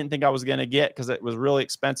I didn't think I was going to get because it was really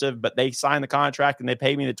expensive, but they signed the contract and they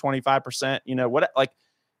paid me the 25%.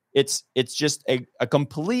 It's just a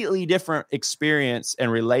completely different experience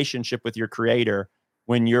and relationship with your creator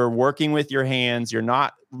when you're working with your hands. You're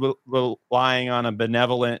not relying on a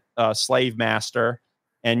benevolent slave master,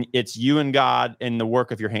 and it's you and God in the work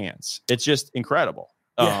of your hands. It's just incredible.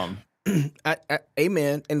 Yeah.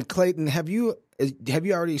 Amen. And Clayton, have you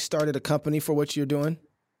already started a company for what you're doing?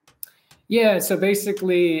 Yeah. So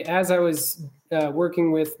basically, as I was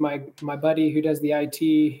working with my buddy who does the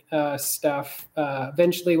IT stuff,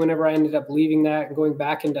 eventually, whenever I ended up leaving that and going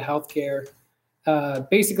back into healthcare,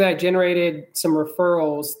 basically I generated some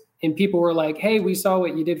referrals, and people were like, hey, we saw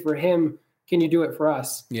what you did for him. Can you do it for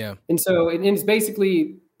us? Yeah. And so it's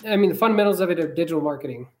basically, the fundamentals of it are digital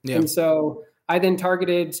marketing. Yeah. And so I then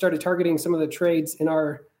started targeting some of the trades in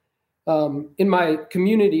our in my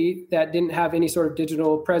community that didn't have any sort of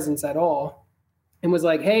digital presence at all, and was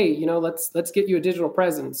like, hey, let's get you a digital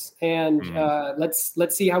presence, and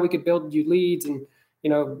let's see how we could build you leads and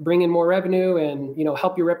bring in more revenue and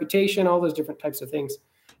help your reputation, all those different types of things.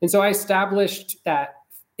 And so I established that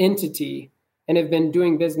entity and have been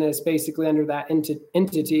doing business basically under that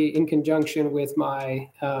entity in conjunction with my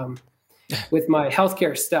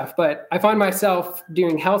healthcare stuff. But I find myself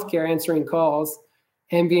doing healthcare, answering calls,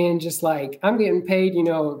 and being just like, I'm getting paid,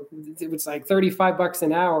 it was like $35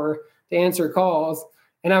 an hour to answer calls.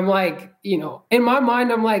 And I'm like, in my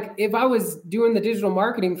mind, I'm like, if I was doing the digital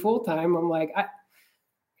marketing full time, I'm like,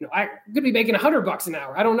 I could be making $100 an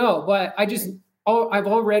hour. I don't know, but I've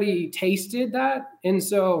already tasted that. And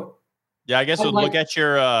so, yeah, I guess we'll look at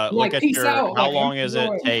your, how long does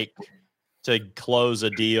it take to close a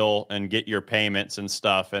deal and get your payments and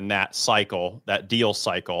stuff, and that deal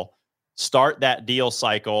cycle. Start that deal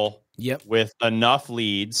cycle with enough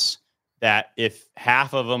leads that if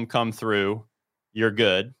half of them come through, you're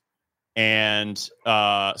good. And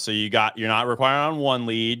so you're not requiring on one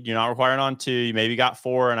lead, you're not requiring on two, you maybe got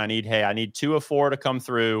four, and I need 2 of 4 to come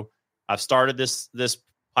through. I've started this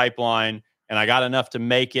pipeline, and I got enough to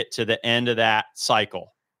make it to the end of that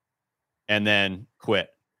cycle, and then quit.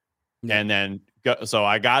 And then go. So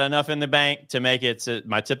I got enough in the bank to make it to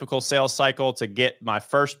my typical sales cycle. To get my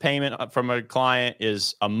first payment from a client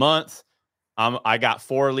is a month. I got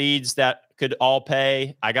 4 leads that could all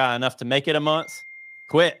pay. I got enough to make it a month.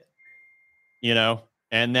 Quit,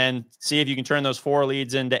 and then see if you can turn those 4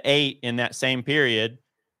 leads into 8 in that same period,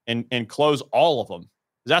 and close all of them.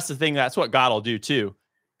 That's the thing. That's what God will do too.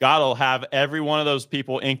 God will have every one of those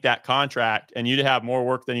people ink that contract, and you'd have more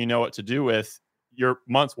work than you know what to do with your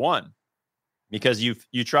month 1, because you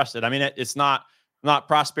trust it. It's not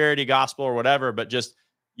prosperity gospel or whatever, but just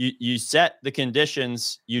you set the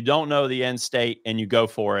conditions, you don't know the end state, and you go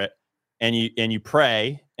for it, and you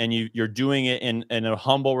pray, and you're doing it in a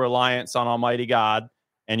humble reliance on Almighty God,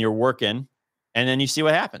 and you're working, and then you see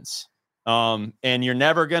what happens. And it's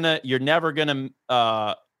never gonna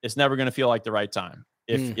feel like the right time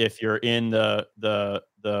if you're in the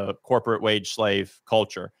corporate wage slave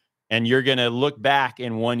culture, and you're gonna look back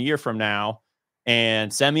in 1 year from now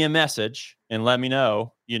and send me a message and let me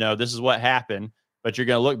know, this is what happened. But you're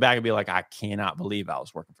going to look back and be like, I cannot believe I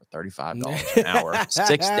was working for $35 an hour,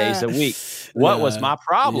 6 days a week. What was my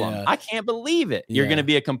problem? Yeah. I can't believe it. You're going to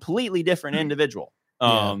be a completely different individual.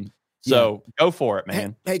 So go for it,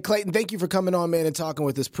 man. Hey, Clayton, thank you for coming on, man, and talking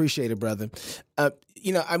with us. Appreciate it, brother. I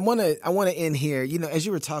want to end here. As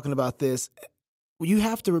you were talking about this, you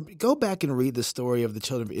have to go back and read the story of the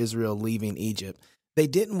children of Israel leaving Egypt. They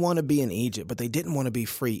didn't want to be in Egypt, but they didn't want to be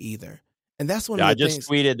free either. And that's one of the things. I just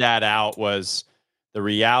tweeted that out. Was the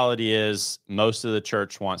reality is most of the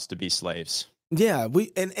church wants to be slaves. Yeah,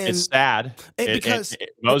 it's sad. Because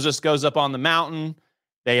Moses goes up on the mountain,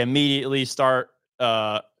 they immediately start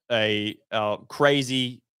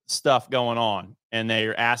crazy stuff going on, and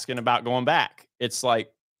they're asking about going back. It's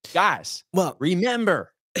like, guys,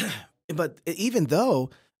 remember. But even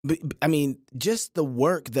though. Just the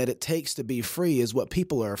work that it takes to be free is what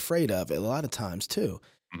people are afraid of a lot of times too.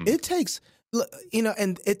 Mm-hmm. It takes,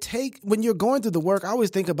 when you're going through the work, I always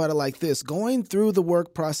think about it like this: going through the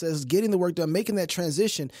work process, getting the work done, making that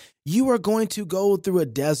transition, you are going to go through a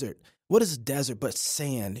desert. What is a desert but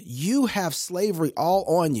sand? You have slavery all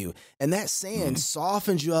on you, and that sand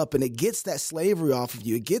softens you up, and it gets that slavery off of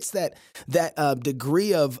you. It gets that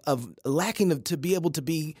degree of lacking to be able to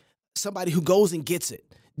be somebody who goes and gets it.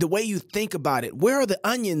 The way you think about it, where are the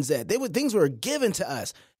onions at? Things were given to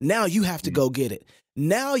us. Now you have to go get it.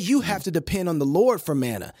 Now you have to depend on the Lord for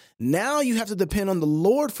manna. Now you have to depend on the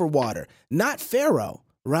Lord for water, not Pharaoh,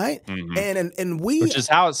 right? Mm-hmm. Which is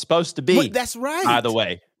how it's supposed to be. That's right. By the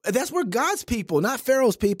way, that's we're God's people, not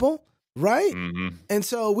Pharaoh's people, right? Mm-hmm. And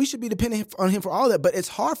so we should be dependent on him for all that. But it's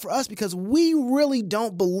hard for us because we really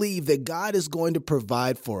don't believe that God is going to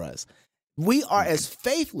provide for us. We are as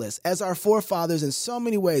faithless as our forefathers in so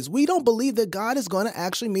many ways. We don't believe that God is going to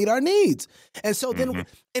actually meet our needs. And so then,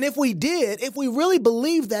 and if we really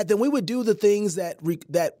believed that, then we would do the things that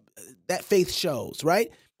faith shows, right?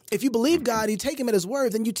 If you believe God, you take him at his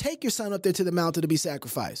word, then you take your son up there to the mountain to be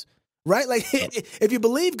sacrificed, right? Like if you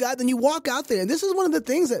believe God, then you walk out there. And this is one of the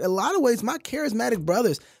things that a lot of ways my charismatic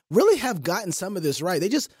brothers really have gotten some of this right. They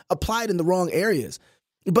just apply it in the wrong areas.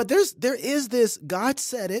 But there is this, God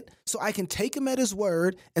said it, so I can take him at his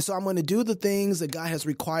word, and so I'm going to do the things that God has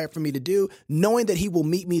required for me to do, knowing that he will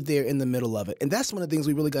meet me there in the middle of it. And that's one of the things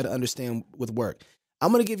we really got to understand with work.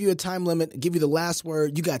 I'm going to give you a time limit, give you the last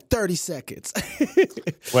word. You got 30 seconds.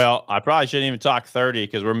 Well, I probably shouldn't even talk 30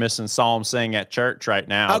 because we're missing psalm sing at church right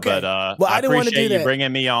now. Okay. But I didn't want to do that. You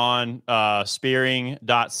bringing me on.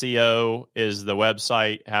 Spearing.co is the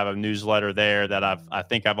website. Have a newsletter there that I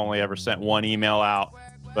think I've only ever sent one email out.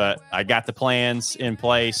 But I got the plans in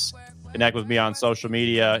place. Connect with me on social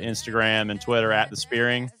media, Instagram and Twitter at The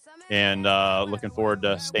Spearing. And looking forward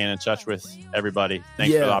to staying in touch with everybody.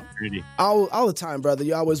 Thanks for the opportunity. All the time, brother.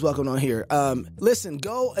 You're always welcome on here. Listen,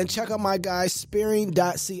 go and check out my guy,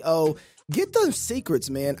 Spearing.co. Get those secrets,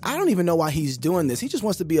 man. I don't even know why he's doing this. He just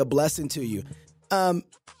wants to be a blessing to you.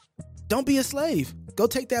 Don't be a slave. Go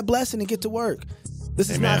take that blessing and get to work. This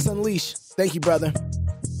is Max Unleashed. Thank you, brother.